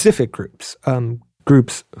specific groups,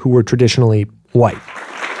 groups who were traditionally white.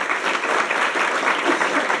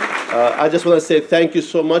 I just want to say thank you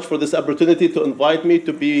so much for this opportunity to invite me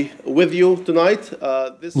to be with you tonight.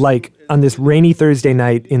 Like on this rainy Thursday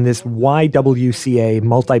night in this YWCA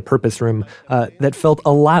multi-purpose room that felt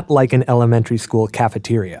a lot like an elementary school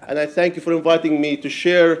cafeteria. And I thank you for inviting me to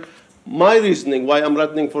share my reasoning why I'm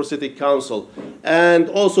running for city council, and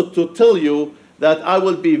also to tell you that I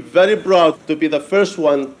will be very proud to be the first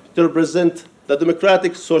one to represent the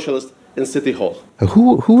Democratic Socialists in City Hall.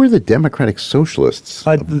 Who are the Democratic Socialists?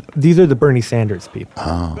 These are the Bernie Sanders people.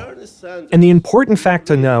 Oh. Bernie Sanders. And the important fact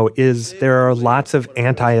to know is there are lots of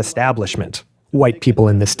anti-establishment white people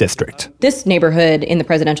in this district. This neighborhood in the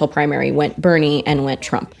presidential primary went Bernie and went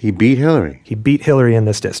Trump. He beat Hillary. He beat Hillary in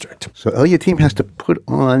this district. So El-Yateem has to put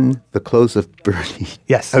on the clothes of Bernie.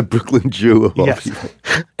 Yes. A Brooklyn Jew of all people.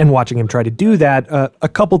 And watching him try to do that, a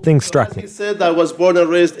couple things struck me. He said, I was born and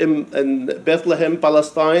raised in Bethlehem,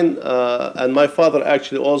 Palestine, and my father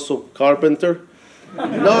actually also carpenter.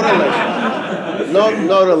 No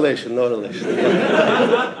relation.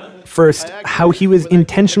 First, how he was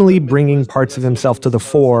intentionally bringing parts of himself to the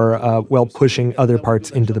fore while pushing other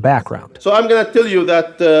parts into the background. So I'm going to tell you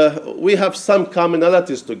that we have some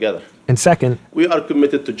commonalities together. And second, we are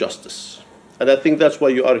committed to justice. And I think that's why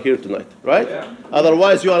you are here tonight, right? Yeah.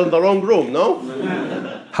 Otherwise, you are in the wrong room, no?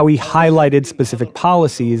 How he highlighted specific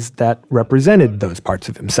policies that represented those parts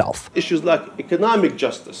of himself. Issues like economic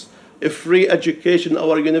justice, a free education in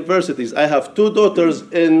our universities. I have 2 daughters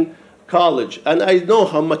in college, and I know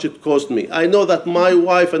how much it cost me. I know that my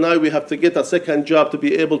wife and we have to get a second job to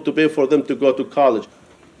be able to pay for them to go to college.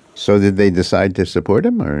 So did they decide to support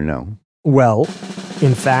him or no? Well,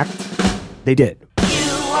 in fact, they did.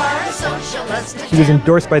 He was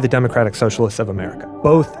endorsed by the Democratic Socialists of America,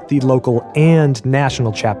 both the local and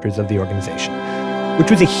national chapters of the organization,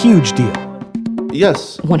 which was a huge deal.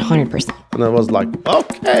 Yes. 100%. And I was like,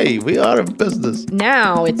 okay, we are in business.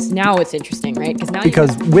 Now it's interesting, right?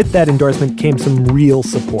 Because with that endorsement came some real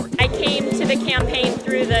support. I came to the campaign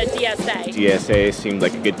through the DSA. DSA seemed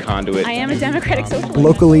like a good conduit. I am a Democratic Socialist.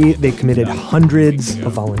 Locally, they committed hundreds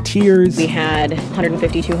of volunteers. We had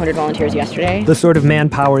 150, 200 volunteers yesterday. The sort of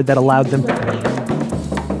manpower that allowed them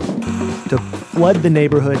to flood the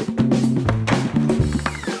neighborhood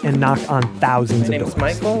and knock on thousands of doors. My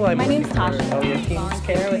name's Michael. My name's Tasha. El-Yateem's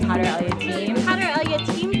care with Hadar El-Yateem. Hadar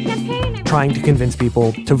El-Yateem campaign. Trying to convince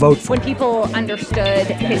people to vote for him. When people understood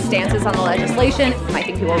his stances on the legislation, I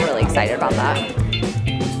think people were really excited about that.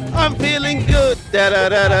 I'm feeling good.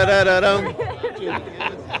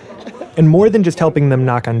 And more than just helping them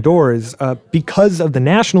knock on doors, because of the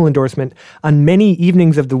national endorsement, on many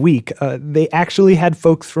evenings of the week, they actually had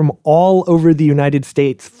folks from all over the United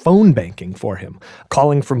States phone banking for him,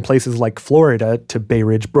 calling from places like Florida to Bay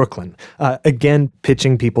Ridge, Brooklyn, again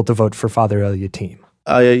pitching people to vote for Father El-Yateem.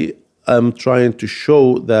 I am trying to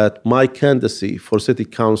show that my candidacy for city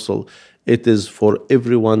council, it is for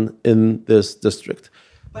everyone in this district.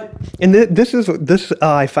 And this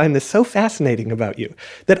I find this so fascinating about you,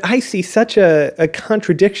 that I see such a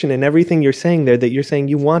contradiction in everything you're saying there, that you're saying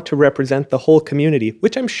you want to represent the whole community,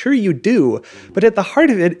 which I'm sure you do. But at the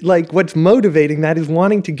heart of it, like what's motivating that is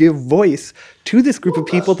wanting to give voice to this group of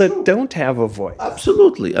people that don't have a voice.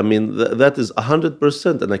 Absolutely. I mean, that is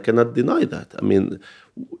 100%, and I cannot deny that. I mean,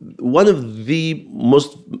 one of the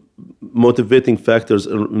most motivating factors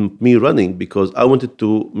in me running, because I wanted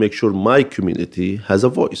to make sure my community has a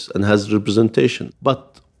voice and has representation.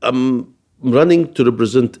 But I'm running to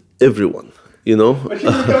represent everyone, you know? But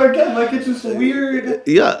here we go again, like it's just weird.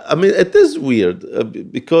 Yeah, I mean, it is weird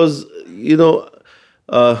because, you know...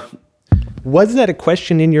 Was that a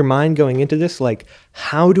question in your mind going into this? Like,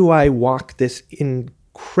 how do I walk this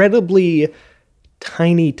incredibly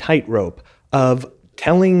tiny tightrope of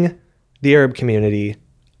telling the Arab community,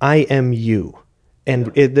 I am you, and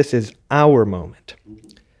this is our moment,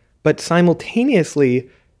 but simultaneously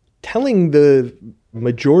telling the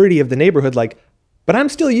majority of the neighborhood, like, but I'm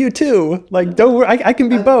still you too. Like, don't worry, I can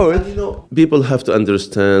be both. And, you know, people have to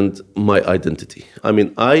understand my identity. I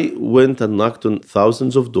mean, I went and knocked on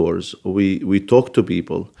thousands of doors. We talked to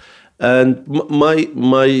people, and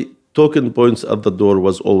my talking points at the door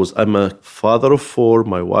was always, I'm a father of 4,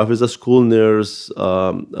 my wife is a school nurse,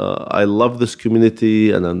 I love this community,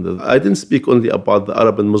 and I didn't speak only about the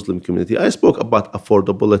Arab and Muslim community. I spoke about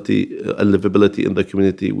affordability and livability in the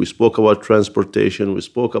community. We spoke about transportation. We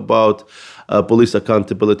spoke about police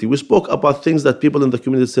accountability. We spoke about things that people in the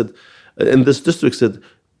community said, in this district said,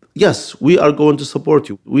 yes, we are going to support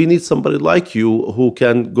you. We need somebody like you who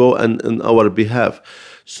can go on our behalf.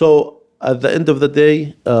 So at the end of the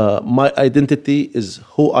day, my identity is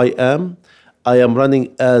who I am. I am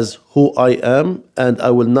running as who I am, and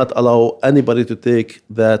I will not allow anybody to take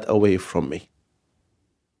that away from me.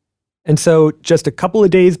 And so just a couple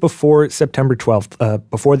of days before September 12th,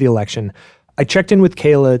 before the election, I checked in with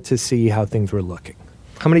Kayla to see how things were looking.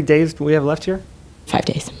 How many days do we have left here? 5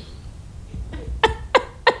 days.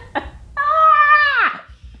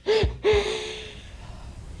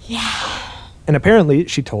 And apparently,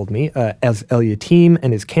 she told me, as El-Yateem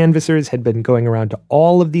and his canvassers had been going around to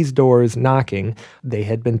all of these doors knocking, they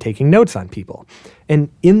had been taking notes on people. And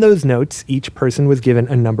in those notes, each person was given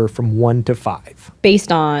a number from 1 to 5.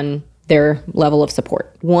 Based on their level of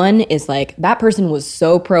support. 1 is like, that person was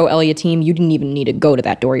so pro El-Yateem, you didn't even need to go to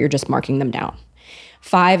that door, you're just marking them down.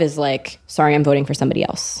 5 is like, sorry, I'm voting for somebody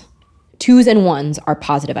else. 2s and 1s are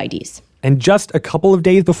positive IDs. And just a couple of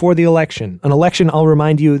days before the election, an election, I'll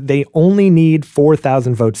remind you, they only need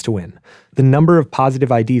 4,000 votes to win. The number of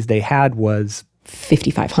positive IDs they had was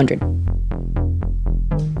 5,500.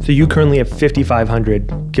 So you currently have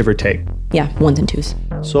 5,500, give or take. Yeah, 1s and 2s.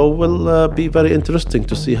 So it will be very interesting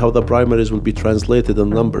to see how the primaries will be translated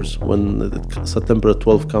in numbers when September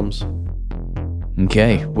 12th comes.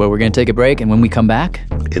 Okay, well, we're going to take a break, and when we come back...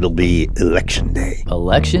 It'll be Election Day.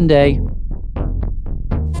 Election Day.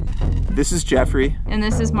 This is Jeffrey. And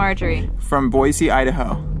this is Marjorie. From Boise,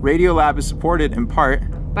 Idaho. Radiolab is supported in part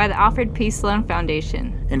by the Alfred P. Sloan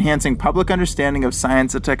Foundation, enhancing public understanding of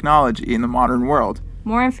science and technology in the modern world.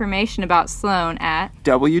 More information about Sloan at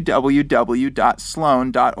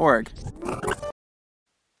www.sloan.org.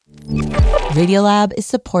 Radiolab is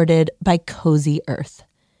supported by Cozy Earth.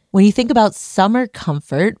 When you think about summer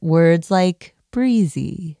comfort, words like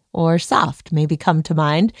breezy or soft maybe come to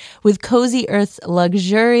mind. With Cozy Earth's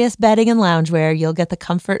luxurious bedding and loungewear, you'll get the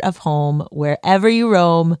comfort of home wherever you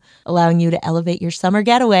roam, allowing you to elevate your summer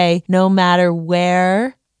getaway no matter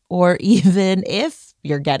where or even if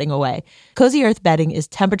you're getting away. Cozy Earth bedding is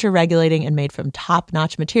temperature regulating and made from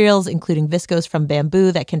top-notch materials, including viscose from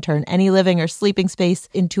bamboo that can turn any living or sleeping space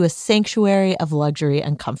into a sanctuary of luxury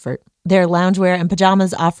and comfort. Their loungewear and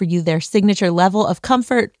pajamas offer you their signature level of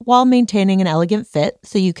comfort while maintaining an elegant fit,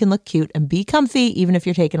 so you can look cute and be comfy even if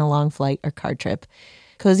you're taking a long flight or car trip.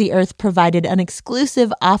 Cozy Earth provided an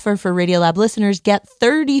exclusive offer for Radiolab listeners. Get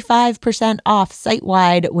 35% off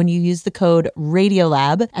site-wide when you use the code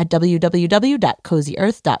RADIOLAB at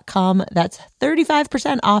www.cozyearth.com. That's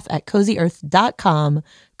 35% off at cozyearth.com,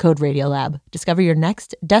 code RADIOLAB. Discover your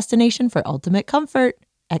next destination for ultimate comfort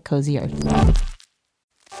at Cozy Earth.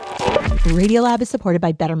 Radiolab is supported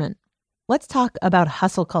by Betterment. let's talk about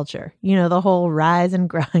hustle culture. You know, the whole rise and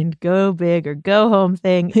grind, go big or go home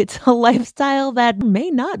thing. It's a lifestyle that may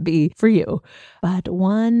not be for you, but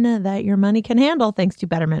one that your money can handle thanks to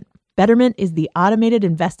Betterment. Betterment is the automated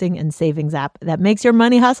investing and savings app that makes your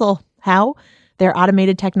money hustle. How? Their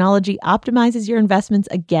automated technology optimizes your investments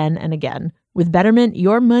again and again. With Betterment,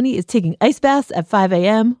 your money is taking ice baths at 5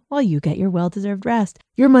 a.m. while you get your well-deserved rest.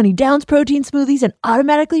 Your money downs protein smoothies and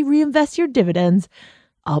automatically reinvests your dividends,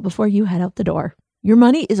 all before you head out the door. Your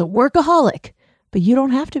money is a workaholic, but you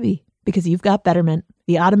don't have to be, because you've got Betterment,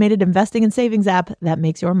 the automated investing and savings app that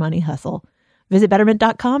makes your money hustle. Visit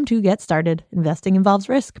Betterment.com to get started. Investing involves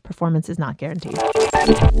risk. Performance is not guaranteed.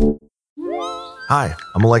 Hi,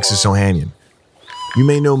 I'm Alexis Ohanian. You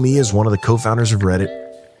may know me as one of the co-founders of Reddit,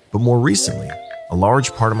 but more recently, a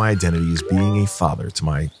large part of my identity is being a father to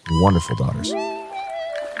my wonderful daughters.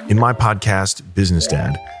 In my podcast, Business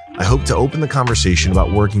Dad, I hope to open the conversation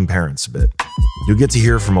about working parents a bit. You'll get to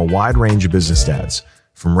hear from a wide range of business dads,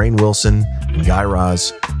 from Rainn Wilson and Guy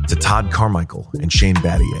Raz to Todd Carmichael and Shane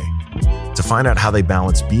Battier, to find out how they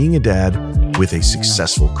balance being a dad with a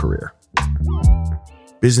successful career.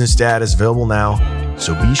 Business Dad is available now,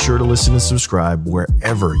 so be sure to listen and subscribe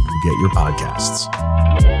wherever you get your podcasts.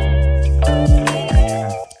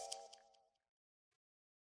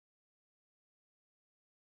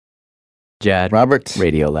 Jad. Robert.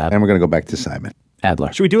 Radio Lab. And we're going to go back to Simon.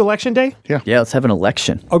 Adler. Should we do election day? Yeah. Yeah, let's have an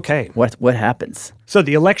election. Okay. What happens? So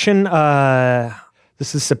the election,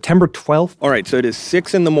 this is September 12th. All right, so it is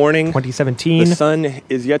 6 in the morning. 2017. The sun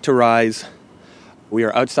is yet to rise. We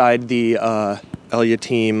are outside the Elia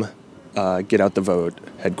team Get Out the Vote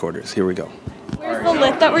headquarters. Here we go. Where's the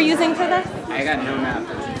lift that we're using for this? I got no map.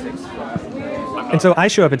 And so I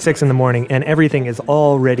show up at 6 in the morning and everything is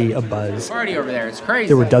already abuzz. Party over there. It's crazy.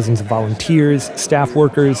 There were dozens of volunteers, staff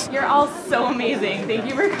workers. You're all so amazing. Thank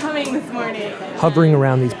you for coming this morning. Hovering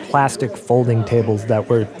around these plastic folding tables that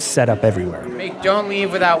were set up everywhere. Don't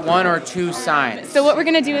leave without 1 or 2 signs. So what we're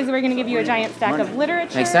going to do is we're going to give you a giant stack of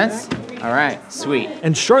literature. Make sense? All right, sweet.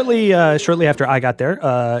 And shortly after I got there,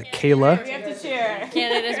 Kayla We have to cheer.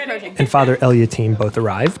 Canada's approaching. and Father Eliakim both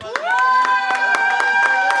arrived.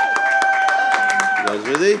 You guys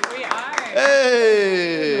ready? We are.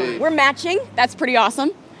 Hey! We're matching. That's pretty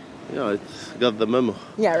awesome. Yeah, I got the memo.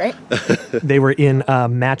 Yeah, right? They were in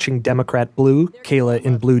matching Democrat blue. Kayla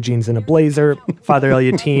in blue jeans and a blazer. Father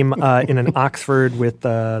Eliakim in an Oxford with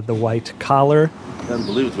the white collar. I can't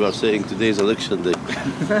believe we are saying today's election day.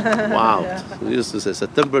 Wow. We used to say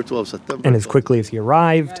September 12th, September 12th. And as quickly as he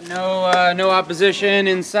arrived, No opposition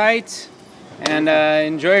in sight, and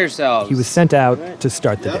enjoy yourselves. he was sent out to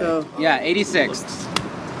start the day. Yeah, 86th.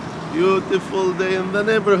 Beautiful day in the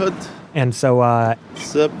neighborhood. And so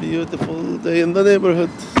It's a beautiful day in the neighborhood.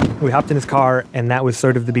 we hopped in his car, and that was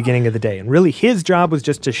sort of the beginning of the day. And really, his job was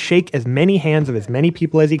just to shake as many hands of as many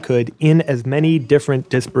people as he could in as many different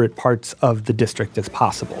disparate parts of the district as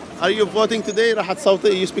possible. Are you voting today?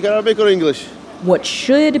 You speak Arabic or English? What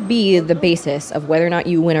should be the basis of whether or not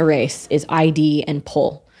you win a race is ID and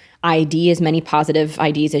pull. ID as many positive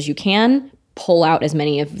IDs as you can, pull out as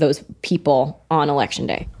many of those people on election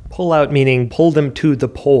day. Pull out meaning pull them to the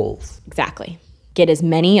polls. Exactly. Get as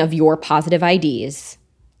many of your positive IDs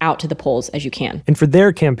out to the polls as you can. And for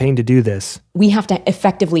their campaign to do this, We have to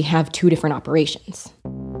effectively have 2 different operations.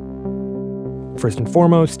 first and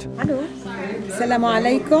foremost, السلام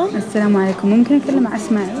عليكم. السلام عليكم. ممكن أكلم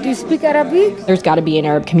أسماء. Do you speak Arabic? There's got to be an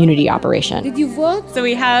Arab community operation. Did you vote? So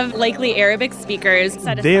we have likely Arabic speakers.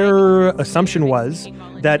 their assumption was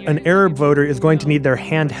that an Arab voter is going to need their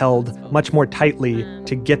hand held much more tightly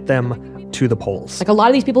to get them to the polls. Like a lot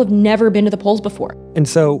of these people have never been to the polls before. And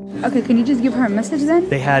so Okay, can you just give her a message then?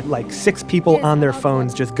 they had like 6 people on their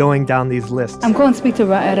phones just going down these lists, I'm going to speak to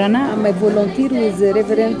Rana. I'm a volunteer with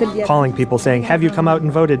Reverend. calling people saying, have you come out and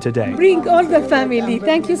voted today? Bring all the family.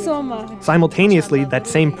 Thank you so much. Simultaneously, that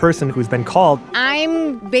same person who's been called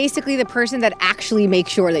I'm basically the person that actually makes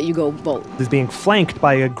sure that you go vote. is being flanked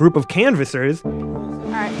by a group of canvassers All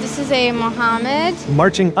right, this is a Mohammed.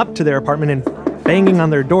 marching up to their apartment and banging on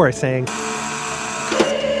their door saying,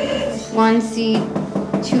 1C,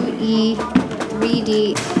 2E,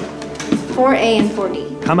 3D, 4A, and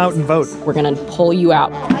 4D. come out and vote. We're going to pull you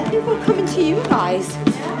out. I think we're coming to you guys.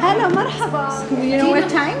 Hello, marhaba. You know what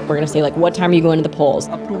time? We're going to say, like, what time are you going to the polls?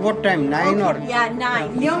 Up to what time? 9 or? Yeah,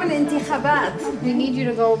 9. اليوم الانتخابات. We need you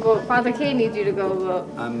to go vote. Father K needs you to go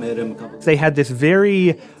vote. They had this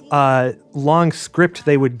very long script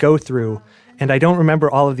they would go through, and I don't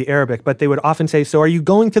remember all of the Arabic, but they would often say, so are you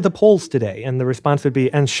going to the polls today? And the response would be,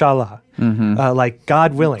 inshallah. like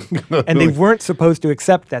God willing. And they weren't supposed to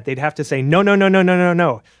accept that. They'd have to say,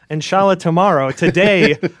 no. Inshallah tomorrow,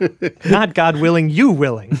 today, not God willing, you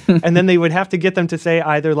willing. And then they would have to get them to say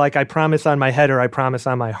either like, I promise on my head or I promise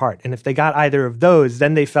on my heart. And if they got either of those,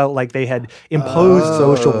 then they felt like they had imposed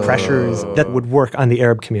social pressures that would work on the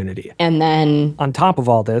Arab community. And then on top of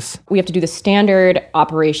all this, we have to do the standard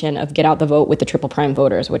operation of get out the vote with the triple prime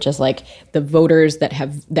voters, which is like the voters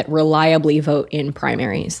that reliably vote in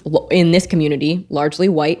primaries. In this community, largely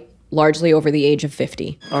white, largely over the age of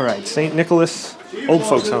 50. All right, St. Nicholas Old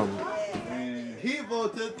Folks Home.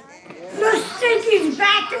 The stink is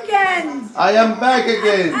back again! I am back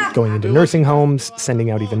again! Going into nursing homes, sending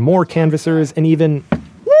out even more canvassers, and even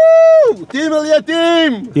Woo! Team Al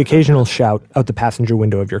Yatim! the occasional shout out the passenger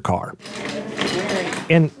window of your car.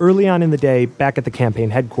 And early on in the day, back at the campaign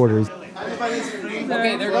headquarters,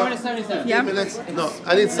 Okay, they're going to 77. Yeah. No,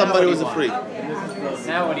 I need somebody who's free.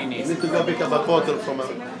 Now what do you need? I need to go pick up a bottle from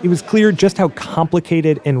a... it was clear just how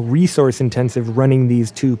complicated and resource-intensive running these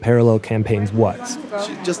two parallel campaigns was.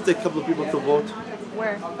 Just take a couple of people to vote.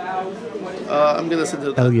 Where? I'm going to send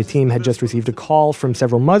her... El Yatim had just received a call from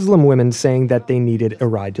several Muslim women saying that they needed a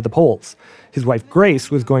ride to the polls. His wife, Grace,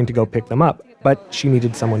 was going to go pick them up, but she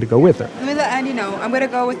needed someone to go with her. Let me let Andy know. I'm going to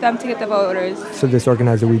go with them to get the voters. So this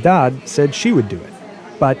organizer, Widad, said she would do it.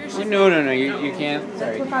 But No, you can't.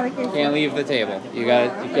 Sorry, you can't leave the table. You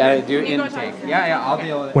gotta do intake. Yeah, I'll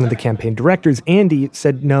deal with it. one of the campaign directors, Andy,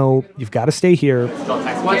 said, no, you've got to stay here.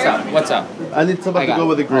 What's up? I need somebody to go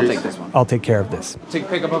with the Grace. I'll take this one. I'll take care of this. To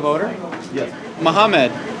pick up a voter? Yes.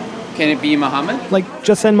 Muhammad. Can it be Muhammad? Like,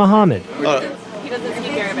 just send Muhammad. He doesn't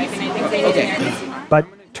speak Arabic, and I think they Okay. But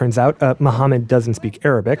turns out Muhammad doesn't speak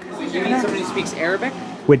Arabic. You need somebody who speaks Arabic?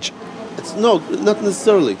 Which no, not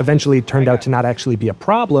necessarily. Eventually turned out to not actually be a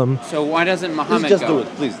problem. So why doesn't Muhammad Let's just go? do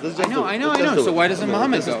it, please. Let's just do it. I know. So why doesn't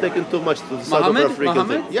Muhammad go? go? This is taking too much to the South African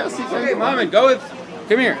Muhammad? thing. Yes, he can. Okay, Muhammad, go with...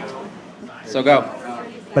 Come here. So go.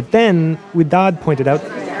 But then Widad pointed out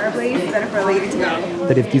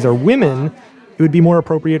that if these are women, it would be more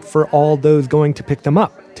appropriate for all those going to pick them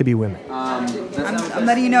up to be women. I'm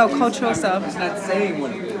letting you know, cultural stuff. It's not saying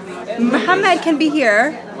what it is. Muhammad can be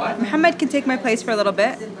here. Muhammad can take my place for a little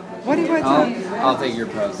bit. What do you want to do? I'll take your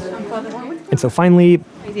post. And so finally,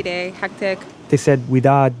 Crazy day, hectic. they said,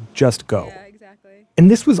 Widad, just go. Yeah, exactly.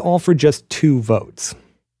 And this was all for just 2 votes.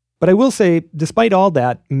 But I will say, despite all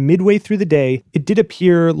that, midway through the day, it did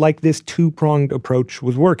appear like this 2-pronged approach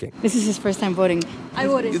was working. This is his first time voting. I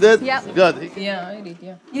voted. You did? Yep. Good. Yeah, I did,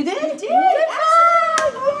 yeah. You did?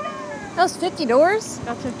 That was 50 doors?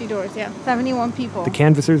 That's 50 doors, yeah. 71 people. The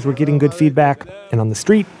canvassers were getting good feedback, and on the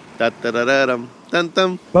street,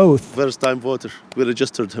 both first-time voter. We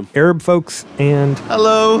registered him. Arab folks and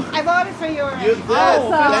hello. I voted for you. You did.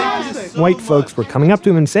 Fantastic. white folks were coming up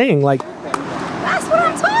to him and saying, like, That's what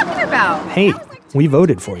I'm talking about. hey, we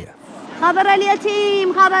voted for you. خضر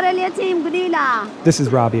اليتيم خضر اليتيم قليلة. This is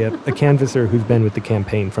Rabia, a canvasser who's been with the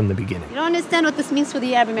campaign from the beginning. You don't understand what this means for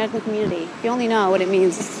the Arab American community. If you only know what it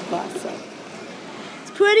means for us. So.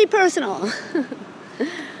 It's pretty personal.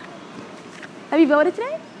 Have you voted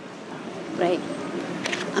today? Great.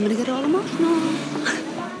 I'm gonna get all emotional.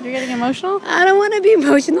 You're getting emotional? I don't want to be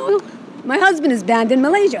emotional. My husband is banned in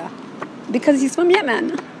Malaysia because he's from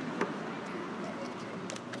Yemen.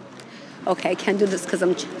 Okay, I can't do this because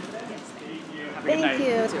I'm... Thank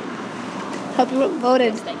you. Hope you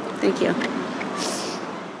voted. Thank you.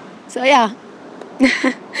 So yeah,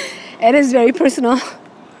 it is very personal.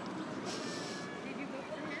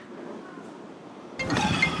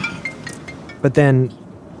 But then,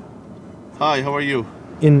 Hi, how are you?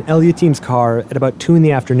 in El Yatim's car at about 2 in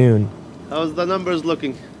the afternoon, How's the numbers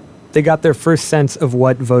looking? they got their first sense of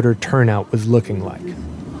what voter turnout was looking like.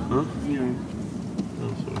 Huh?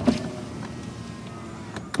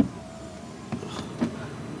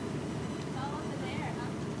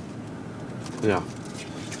 Yeah.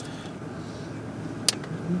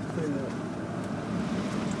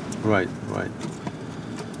 Right.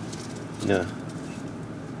 Yeah.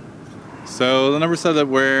 So the numbers said that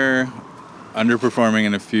we're underperforming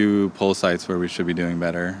in a few poll sites where we should be doing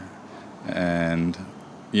better. And,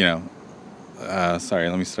 sorry,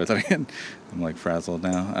 let me start that again. I'm like frazzled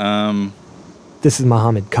now. This is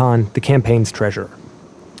Mohammed Khan, the campaign's treasurer.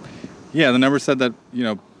 Yeah, the numbers said that,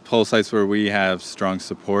 poll sites where we have strong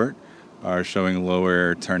support are showing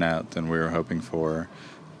lower turnout than we were hoping for.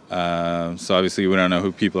 So obviously we don't know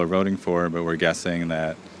who people are voting for, but we're guessing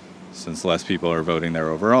that since less people are voting there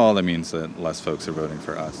overall, that means that less folks are voting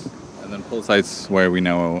for us. And then poll sites where we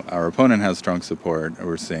know our opponent has strong support,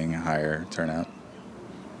 we're seeing higher turnout.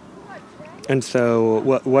 And so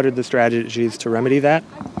what are the strategies to remedy that?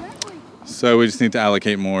 So we just need to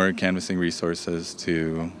allocate more canvassing resources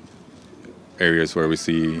to areas where we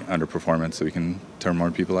see underperformance so we can turn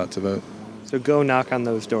more people out to vote. So go knock on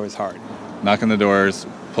those doors hard. Knock on the doors,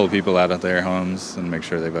 pull people out of their homes, and make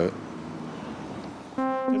sure they vote.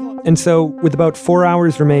 And so, with about 4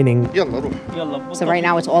 hours remaining, So right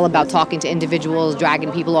now it's all about talking to individuals,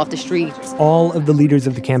 dragging people off the streets. all of the leaders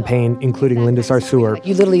of the campaign, including Linda Sarsour,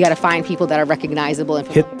 You literally got to find people that are recognizable. And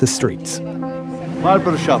hit the streets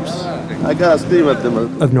Barber shops. I gotta scream at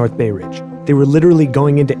them. of North Bay Ridge. They were literally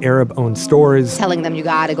going into Arab-owned stores, telling them you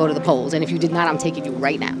got to go to the polls. And if you did not, I'm taking you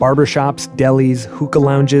right now. barbershops, delis, hookah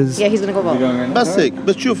lounges. Yeah, he's going to go vote. بس هيك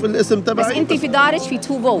بتشوف الاسم بس تبعي. انت في دارج في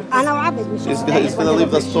 2 vote. انا وعبد He's gonna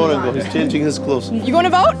leave the store and go. He's changing his clothes. You going to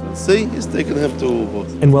vote? See, he's taking him to vote.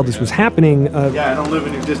 And while this was happening, Yeah, I don't live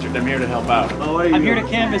in your district. I'm here to help out. I'm here to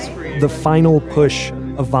canvass for you. the final push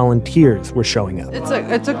of volunteers were showing up.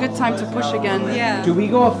 It's a good time to push again. Yeah. Do we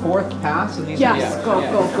go a fourth pass? Of these Yes, go.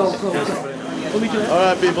 All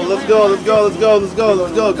right, people, let's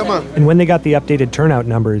go. Come on. And when they got the updated turnout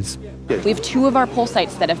numbers, We have 2 of our poll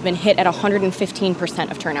sites that have been hit at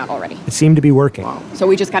 115% of turnout already. it seemed to be working. So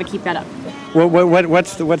we just got to keep that up.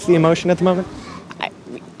 What's the emotion at the moment?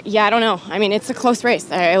 Yeah, I don't know. I mean, it's a close race.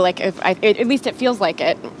 At least it feels like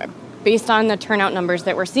it. Based on the turnout numbers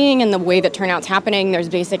that we're seeing and the way that turnout's happening, there's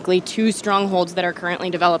basically 2 strongholds that are currently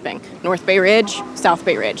developing: North Bay Ridge, South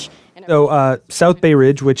Bay Ridge. So South Bay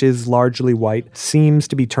Ridge, which is largely white, seems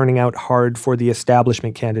to be turning out hard for the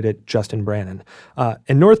establishment candidate, Justin Brannan.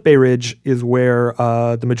 And North Bay Ridge is where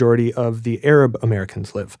the majority of the Arab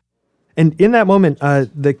Americans live. And in that moment,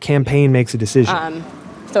 the campaign makes a decision.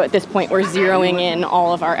 So at this point, we're zeroing in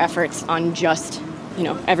all of our efforts on just,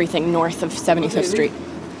 everything north of 75th Street.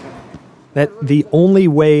 That the only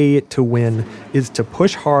way to win is to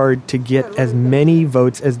push hard to get as many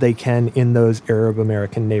votes as they can in those Arab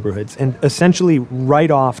American neighborhoods and essentially write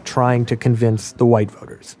off trying to convince the white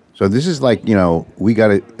voters. So this is like,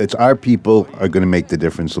 it's our people are going to make the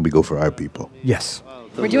difference, so we go for our people. Yes.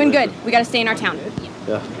 We're doing good. We got to stay in our town.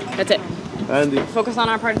 Yeah. That's it. Andy. Focus on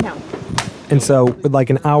our part of town. And so, with like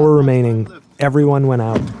an hour remaining, everyone went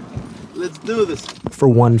out Let's do this. for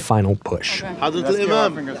one final push. حضرة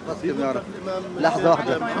الإمام. لحظة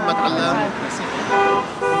واحدة. محمد علام.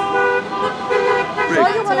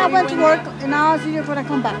 Told you when I went to work, and now I'll see you when I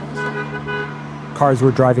come back. Cars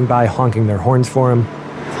were driving by honking their horns for him.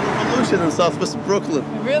 Revolution in Southwest Brooklyn.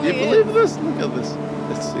 Really? Do you believe this? Look at this.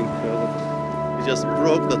 It's incredible. He just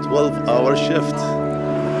broke the 12-hour shift. I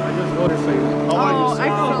just voted for you. How are you, sir? I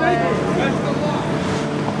feel good.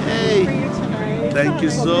 Hey. Thank you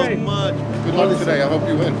so much. Good luck today. I hope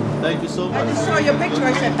you win. Thank you so much. I just saw your picture.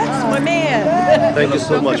 I said, that's my man. Thank you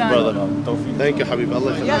so much, brother. Thank you, Habib.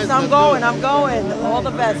 Allah yakhlak. Yes, I'm going. All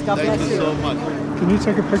the best. God bless Thank you so much. Can you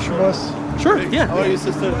take a picture of us? Sure, yeah. How are you,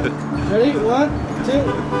 sister? Ready? 1, 2.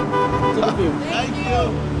 To the view. Thank you.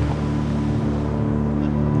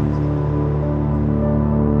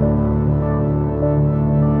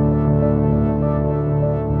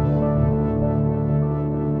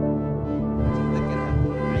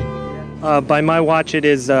 By my watch, it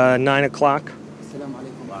is 9 o'clock.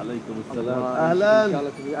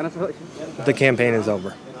 The campaign is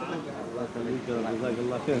over.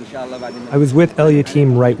 I was with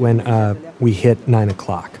Eliatim right when we hit 9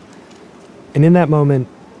 o'clock. And in that moment,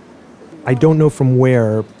 I don't know from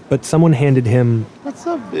where, but someone handed him What's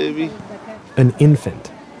up, baby? an infant.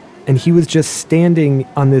 And he was just standing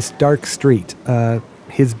on this dark street,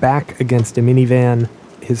 his back against a minivan,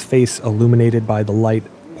 his face illuminated by the light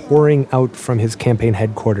pouring out from his campaign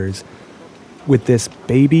headquarters, with this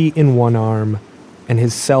baby in one arm and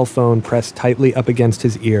his cell phone pressed tightly up against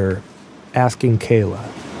his ear, asking Kayla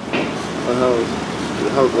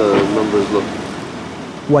How the numbers look.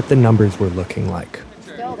 what the numbers were looking like.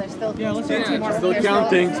 Still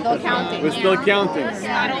counting. We're still counting.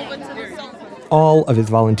 All of his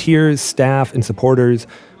volunteers, staff, and supporters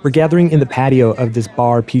were gathering in the patio of this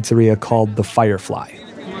bar pizzeria called The Firefly,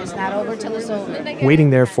 It's not over till it's over. waiting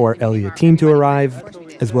there for Eliatim to arrive,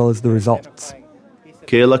 as well as the results.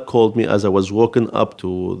 Kayla called me as I was walking up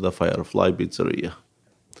to the Firefly Pizzeria.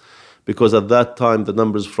 Because at that time, the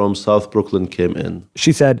numbers from South Brooklyn came in.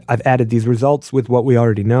 She said, I've added these results with what we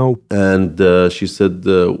already know. And she said,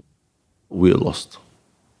 we lost.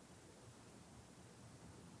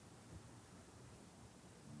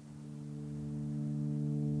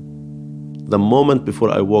 The moment before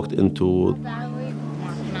I walked into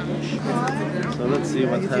so let's see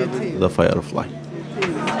what happened. The Firefly.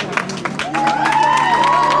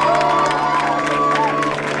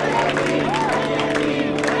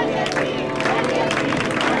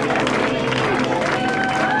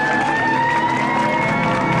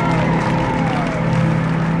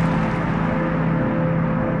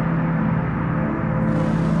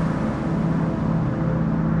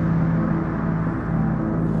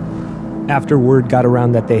 After word got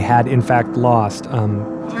around that they had, in fact, lost, Turn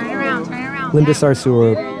around. Linda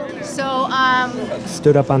Sarsour So,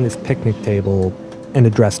 stood up on this picnic table and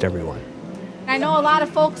addressed everyone. I know a lot of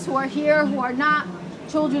folks who are here who are not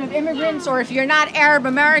children of immigrants, or if you're not Arab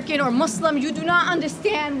American or Muslim, you do not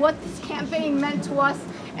understand what this campaign meant to us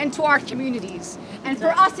and to our communities. And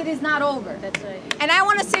for us, it is not over. That's right. And I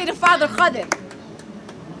want to say to Father Khadr,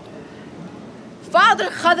 Father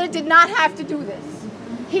Khadr did not have to do this.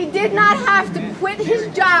 He did not have to quit his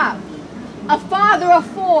job, a father of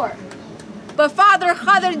 4. But Father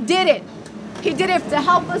Khadr did it. He did it to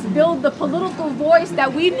help us build the political voice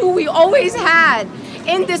that we knew we always had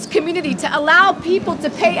in this community, to allow people to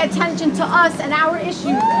pay attention to us and our issues.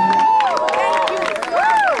 Thank you.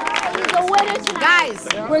 The winner tonight. Guys,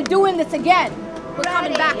 we're doing this again. We're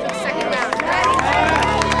coming back for the second round.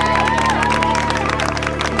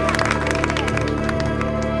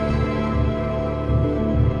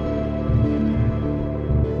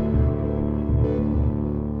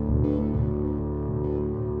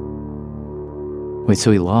 Wait,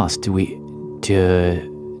 so he lost. Do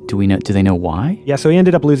they know why? Yeah, so he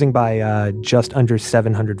ended up losing by just under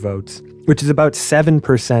 700 votes, which is about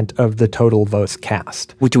 7% of the total votes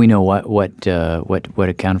cast. Do we know what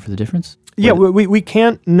accounted for the difference? Yeah, we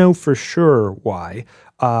can't know for sure why,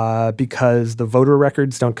 because the voter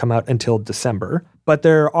records don't come out until December. But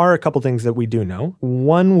there are a couple things that we do know.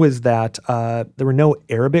 One was that there were no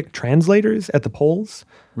Arabic translators at the polls.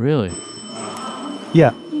 Really?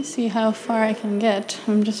 Yeah. Let me see how far I can get.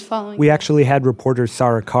 I'm just following. We actually had reporter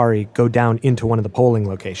Sarah Kari go down into one of the polling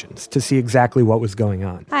locations to see exactly what was going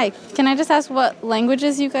on. Hi, can I just ask what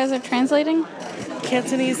languages you guys are translating?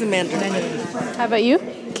 Cantonese and Mandarin. How about you?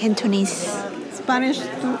 Cantonese. Spanish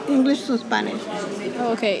to English to Spanish.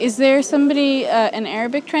 Oh, okay. Is there somebody, an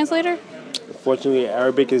Arabic translator? Fortunately,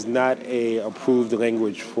 Arabic is not a approved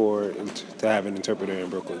language to have an interpreter in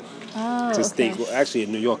Brooklyn. Oh, it's a state okay. law. Actually,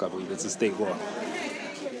 in New York, I believe it's a state law.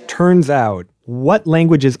 Turns out what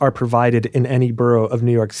languages are provided in any borough of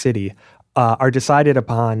New York City are decided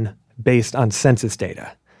upon based on census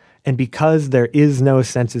data. And because there is no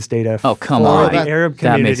census data for the Arab community...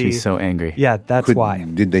 That makes me so angry. Yeah, that's why.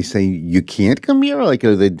 Did they say you can't come here, or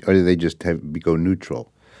do they just go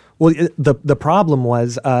neutral? Well, the problem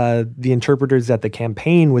was the interpreters that the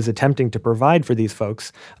campaign was attempting to provide for these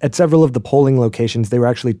folks, at several of the polling locations, they were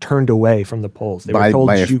actually turned away from the polls. They were told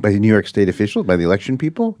by New York State officials, by the election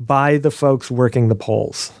people? By the folks working the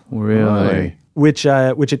polls. Really? Which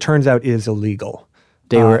it turns out is illegal.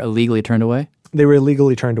 They were illegally turned away? They were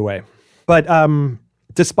illegally turned away. But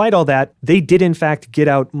despite all that, they did in fact get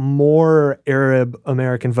out more Arab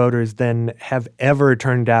American voters than have ever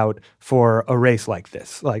turned out for a race like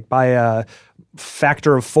this, like by a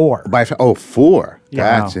factor of 4. 4.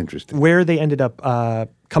 Yeah. That's interesting. Where they ended up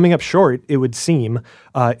coming up short, it would seem,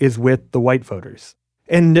 is with the white voters.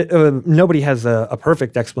 And nobody has a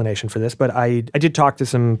perfect explanation for this, but I did talk to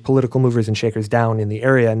some political movers and shakers down in the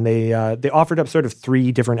area, and they offered up sort of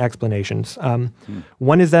 3 different explanations.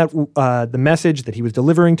 One is that the message that he was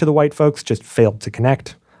delivering to the white folks just failed to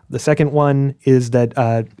connect. The second one is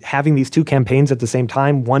that having these 2 campaigns at the same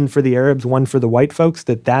time, one for the Arabs, one for the white folks,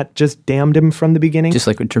 that just damned him from the beginning. Just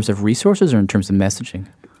like in terms of resources or in terms of messaging?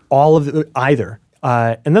 All of either.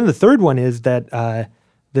 And then the third one is that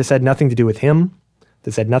this had nothing to do with him.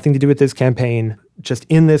 This had nothing to do with this campaign. Just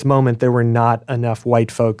in this moment, there were not enough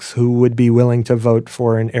white folks who would be willing to vote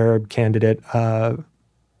for an Arab candidate no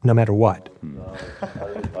matter what.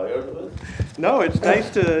 No, it's nice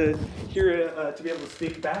to hear it, to be able to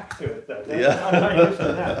speak back to it, though. I'm not used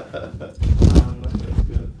to that.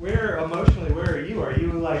 Where are you? Are you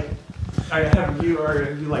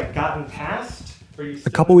gotten past? A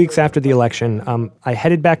couple weeks after the election, I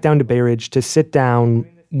headed back down to Bay Ridge to sit down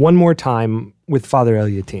one more time with Father El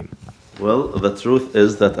Yatim. Well, the truth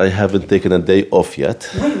is that I haven't taken a day off yet.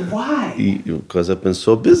 Wait, why? Because I've been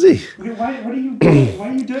so busy. Wait, what are you doing? Why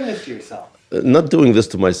are you doing this to yourself? Not doing this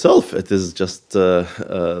to myself. It is just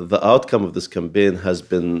the outcome of this campaign has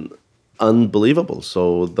been unbelievable.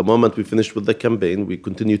 So the moment we finished with the campaign, we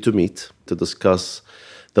continue to meet to discuss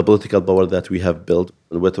the political power that we have built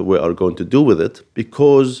and what we are going to do with it.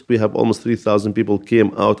 Because we have almost 3,000 people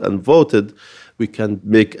came out and voted, we can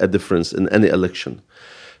make a difference in any election.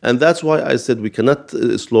 And that's why I said we cannot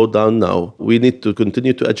slow down now. We need to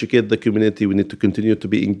continue to educate the community. We need to continue to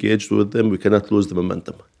be engaged with them. We cannot lose the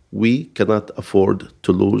momentum. We cannot afford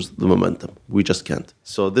to lose the momentum. We just can't.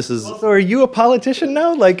 So this is... So are you a politician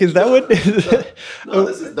now? Like, is that what...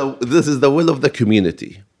 No, this is the will of the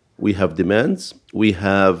community. We have demands, we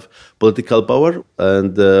have political power,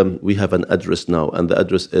 and we have an address now. And the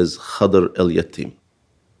address is Khadr El Yatim.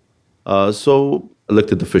 So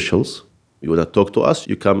elected officials, you want to talk to us,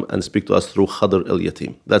 you come and speak to us through Khadr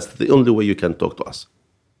al-Yatim. That's the only way you can talk to us.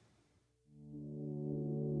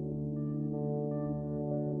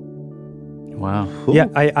 Wow. Yeah,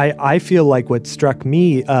 I feel like what struck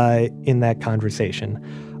me in that conversation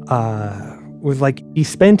was like he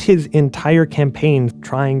spent his entire campaign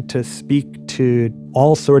trying to speak to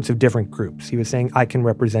all sorts of different groups. He was saying, I can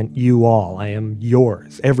represent you all. I am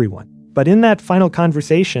yours, everyone. But in that final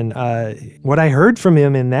conversation, what I heard from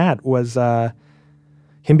him in that was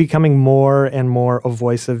him becoming more and more a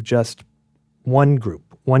voice of just one group,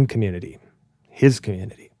 one community, his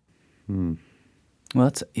community. Well,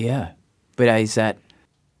 that's, yeah. But is that,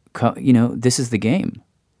 you know, this is the game.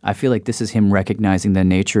 I feel like this is him recognizing the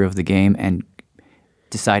nature of the game and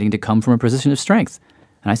deciding to come from a position of strength.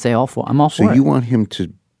 And I say I'm all for it. So you want him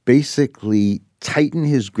to basically tighten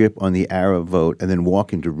his grip on the Arab vote and then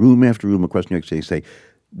walk into room after room across New York City and say,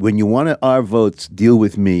 when you want our votes, deal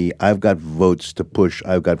with me. I've got votes to push.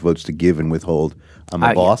 I've got votes to give and withhold. I'm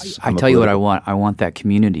a boss. I tell you what I want. I want that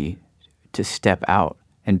community to step out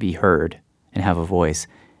and be heard and have a voice.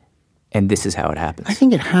 And this is how it happens. I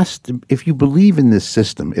think it has to, if you believe in this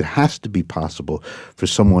system, it has to be possible for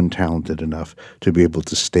someone talented enough to be able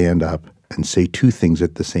to stand up and say two things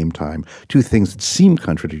at the same time, two things that seem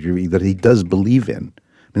contradictory that he does believe in.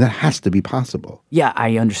 I mean, that has to be possible. Yeah,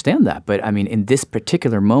 I understand that. But I mean, in this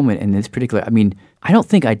particular moment, I mean, I don't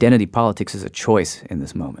think identity politics is a choice in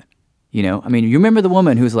this moment. You know, I mean, you remember the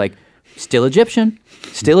woman who's like, still Egyptian,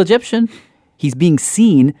 still Egyptian. He's being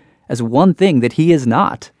seen as one thing that he is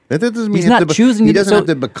not. That doesn't mean he's not choosing. He doesn't have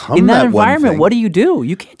to become in that that environment. one thing. What do you do?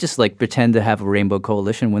 You can't just like pretend to have a rainbow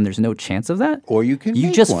coalition when there's no chance of that. Or you can.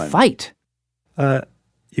 You just one. fight.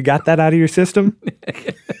 You got that out of your system?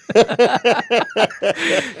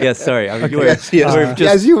 Yes, sorry. I mean, okay.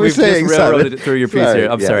 As you were saying, just railroaded it through your piece here.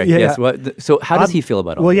 I'm sorry. Yeah. Yes. What? So how does he feel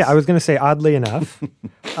about all Well, this? yeah, I was going to say, oddly enough,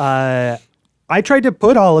 I tried to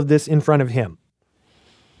put all of this in front of him.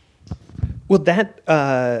 Well,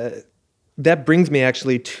 that brings me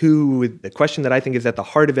actually to the question that I think is at the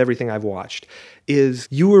heart of everything I've watched, is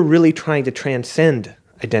you were really trying to transcend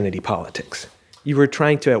identity politics. You were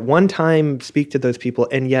trying to at one time speak to those people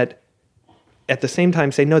and yet at the same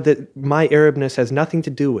time say, no, that my Arabness has nothing to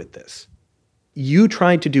do with this. You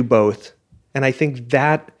tried to do both, and I think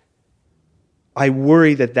that, I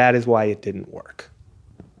worry that is why it didn't work.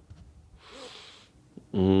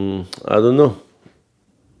 I don't know.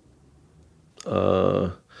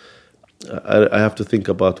 I have to think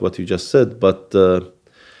about what you just said, but you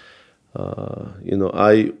know,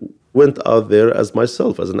 I went out there as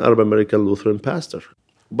myself, as an Arab American Lutheran pastor,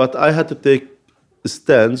 but I had to take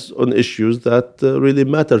stands on issues that really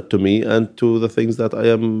mattered to me and to the things that I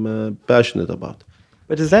am passionate about.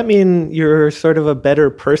 But does that mean you're sort of a better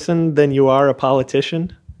person than you are a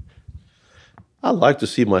politician? I like to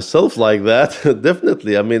see myself like that,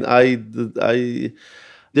 definitely. I mean, I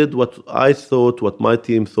did what I thought, what my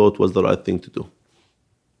team thought was the right thing to do.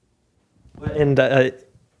 And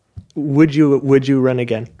would you run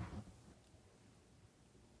again?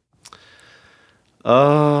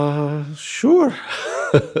 Sure.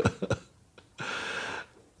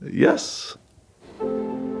 Yes.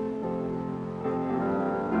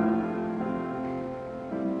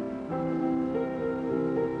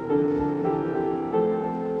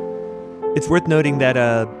 It's worth noting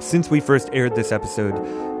that since we first aired this episode,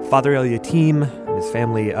 Father El-Yatim and his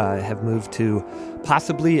family have moved to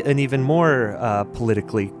possibly an even more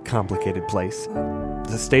politically complicated place,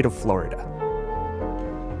 the state of Florida.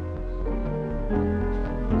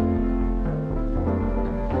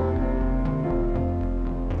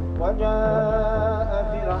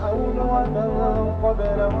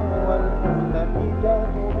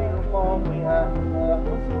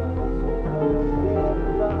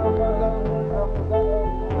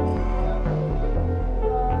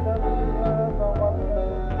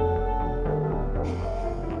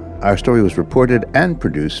 Our story was reported and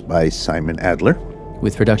produced by Simon Adler,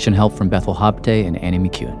 with production help from Bethel Habte and Annie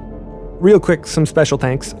McEwen. Real quick, some special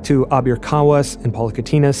thanks to Abir Kawas and Paula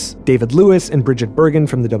Katinas, David Lewis and Bridget Bergen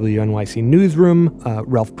from the WNYC Newsroom,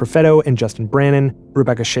 Ralph Profetto and Justin Brannon,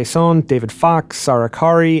 Rebecca Chasson, David Fox, Sarah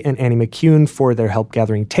Kari, and Annie McEwen for their help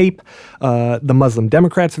gathering tape, the Muslim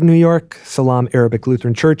Democrats of New York, Salam Arabic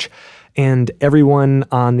Lutheran Church, and everyone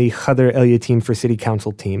on the Khadr El-Yatim for City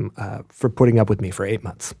Council team for putting up with me for 8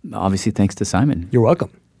 months. Obviously, thanks to Simon. You're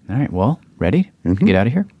welcome. All right, well, ready to get out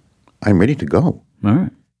of here? I'm ready to go. All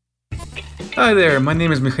right. Hi there, my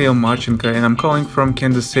name is Mikhail Marchenko, and I'm calling from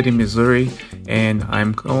Kansas City, Missouri, and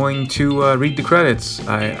I'm going to read the credits.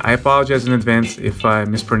 I apologize in advance if I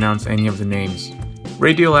mispronounce any of the names.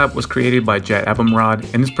 Radiolab was created by Jet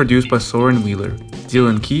Abumrad and is produced by Soren Wheeler.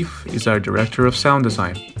 Dylan Keefe is our director of sound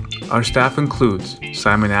design. Our staff includes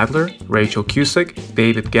Simon Adler, Rachel Cusick,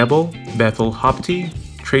 David Gebel, Bethel Hopti,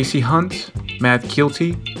 Tracy Hunt, Matt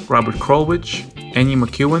Keelty, Robert Krolwich, Annie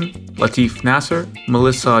McEwen, Latif Nasser,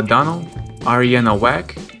 Melissa O'Donnell, Ariana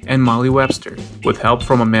Wack, and Molly Webster, with help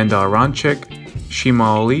from Amanda Aronchik, Shima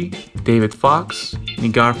Ali, David Fox,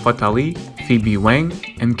 Nigar Fatali, Phoebe Wang,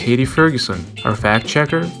 and Katie Ferguson. Our fact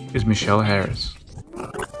checker is Michelle Harris.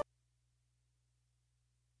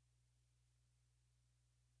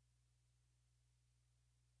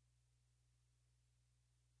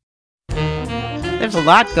 There's a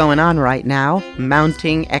lot going on right now.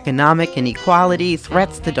 Mounting economic inequality,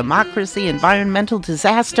 threats to democracy, environmental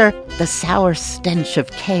disaster, the sour stench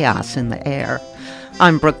of chaos in the air.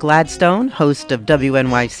 I'm Brooke Gladstone, host of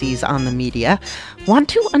WNYC's On the Media. Want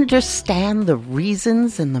to understand the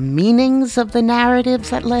reasons and the meanings of the narratives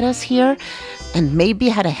that led us here, and maybe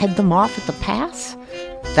how to head them off at the pass?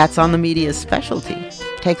 That's On the Media's specialty.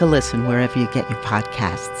 Take a listen wherever you get your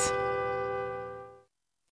podcasts.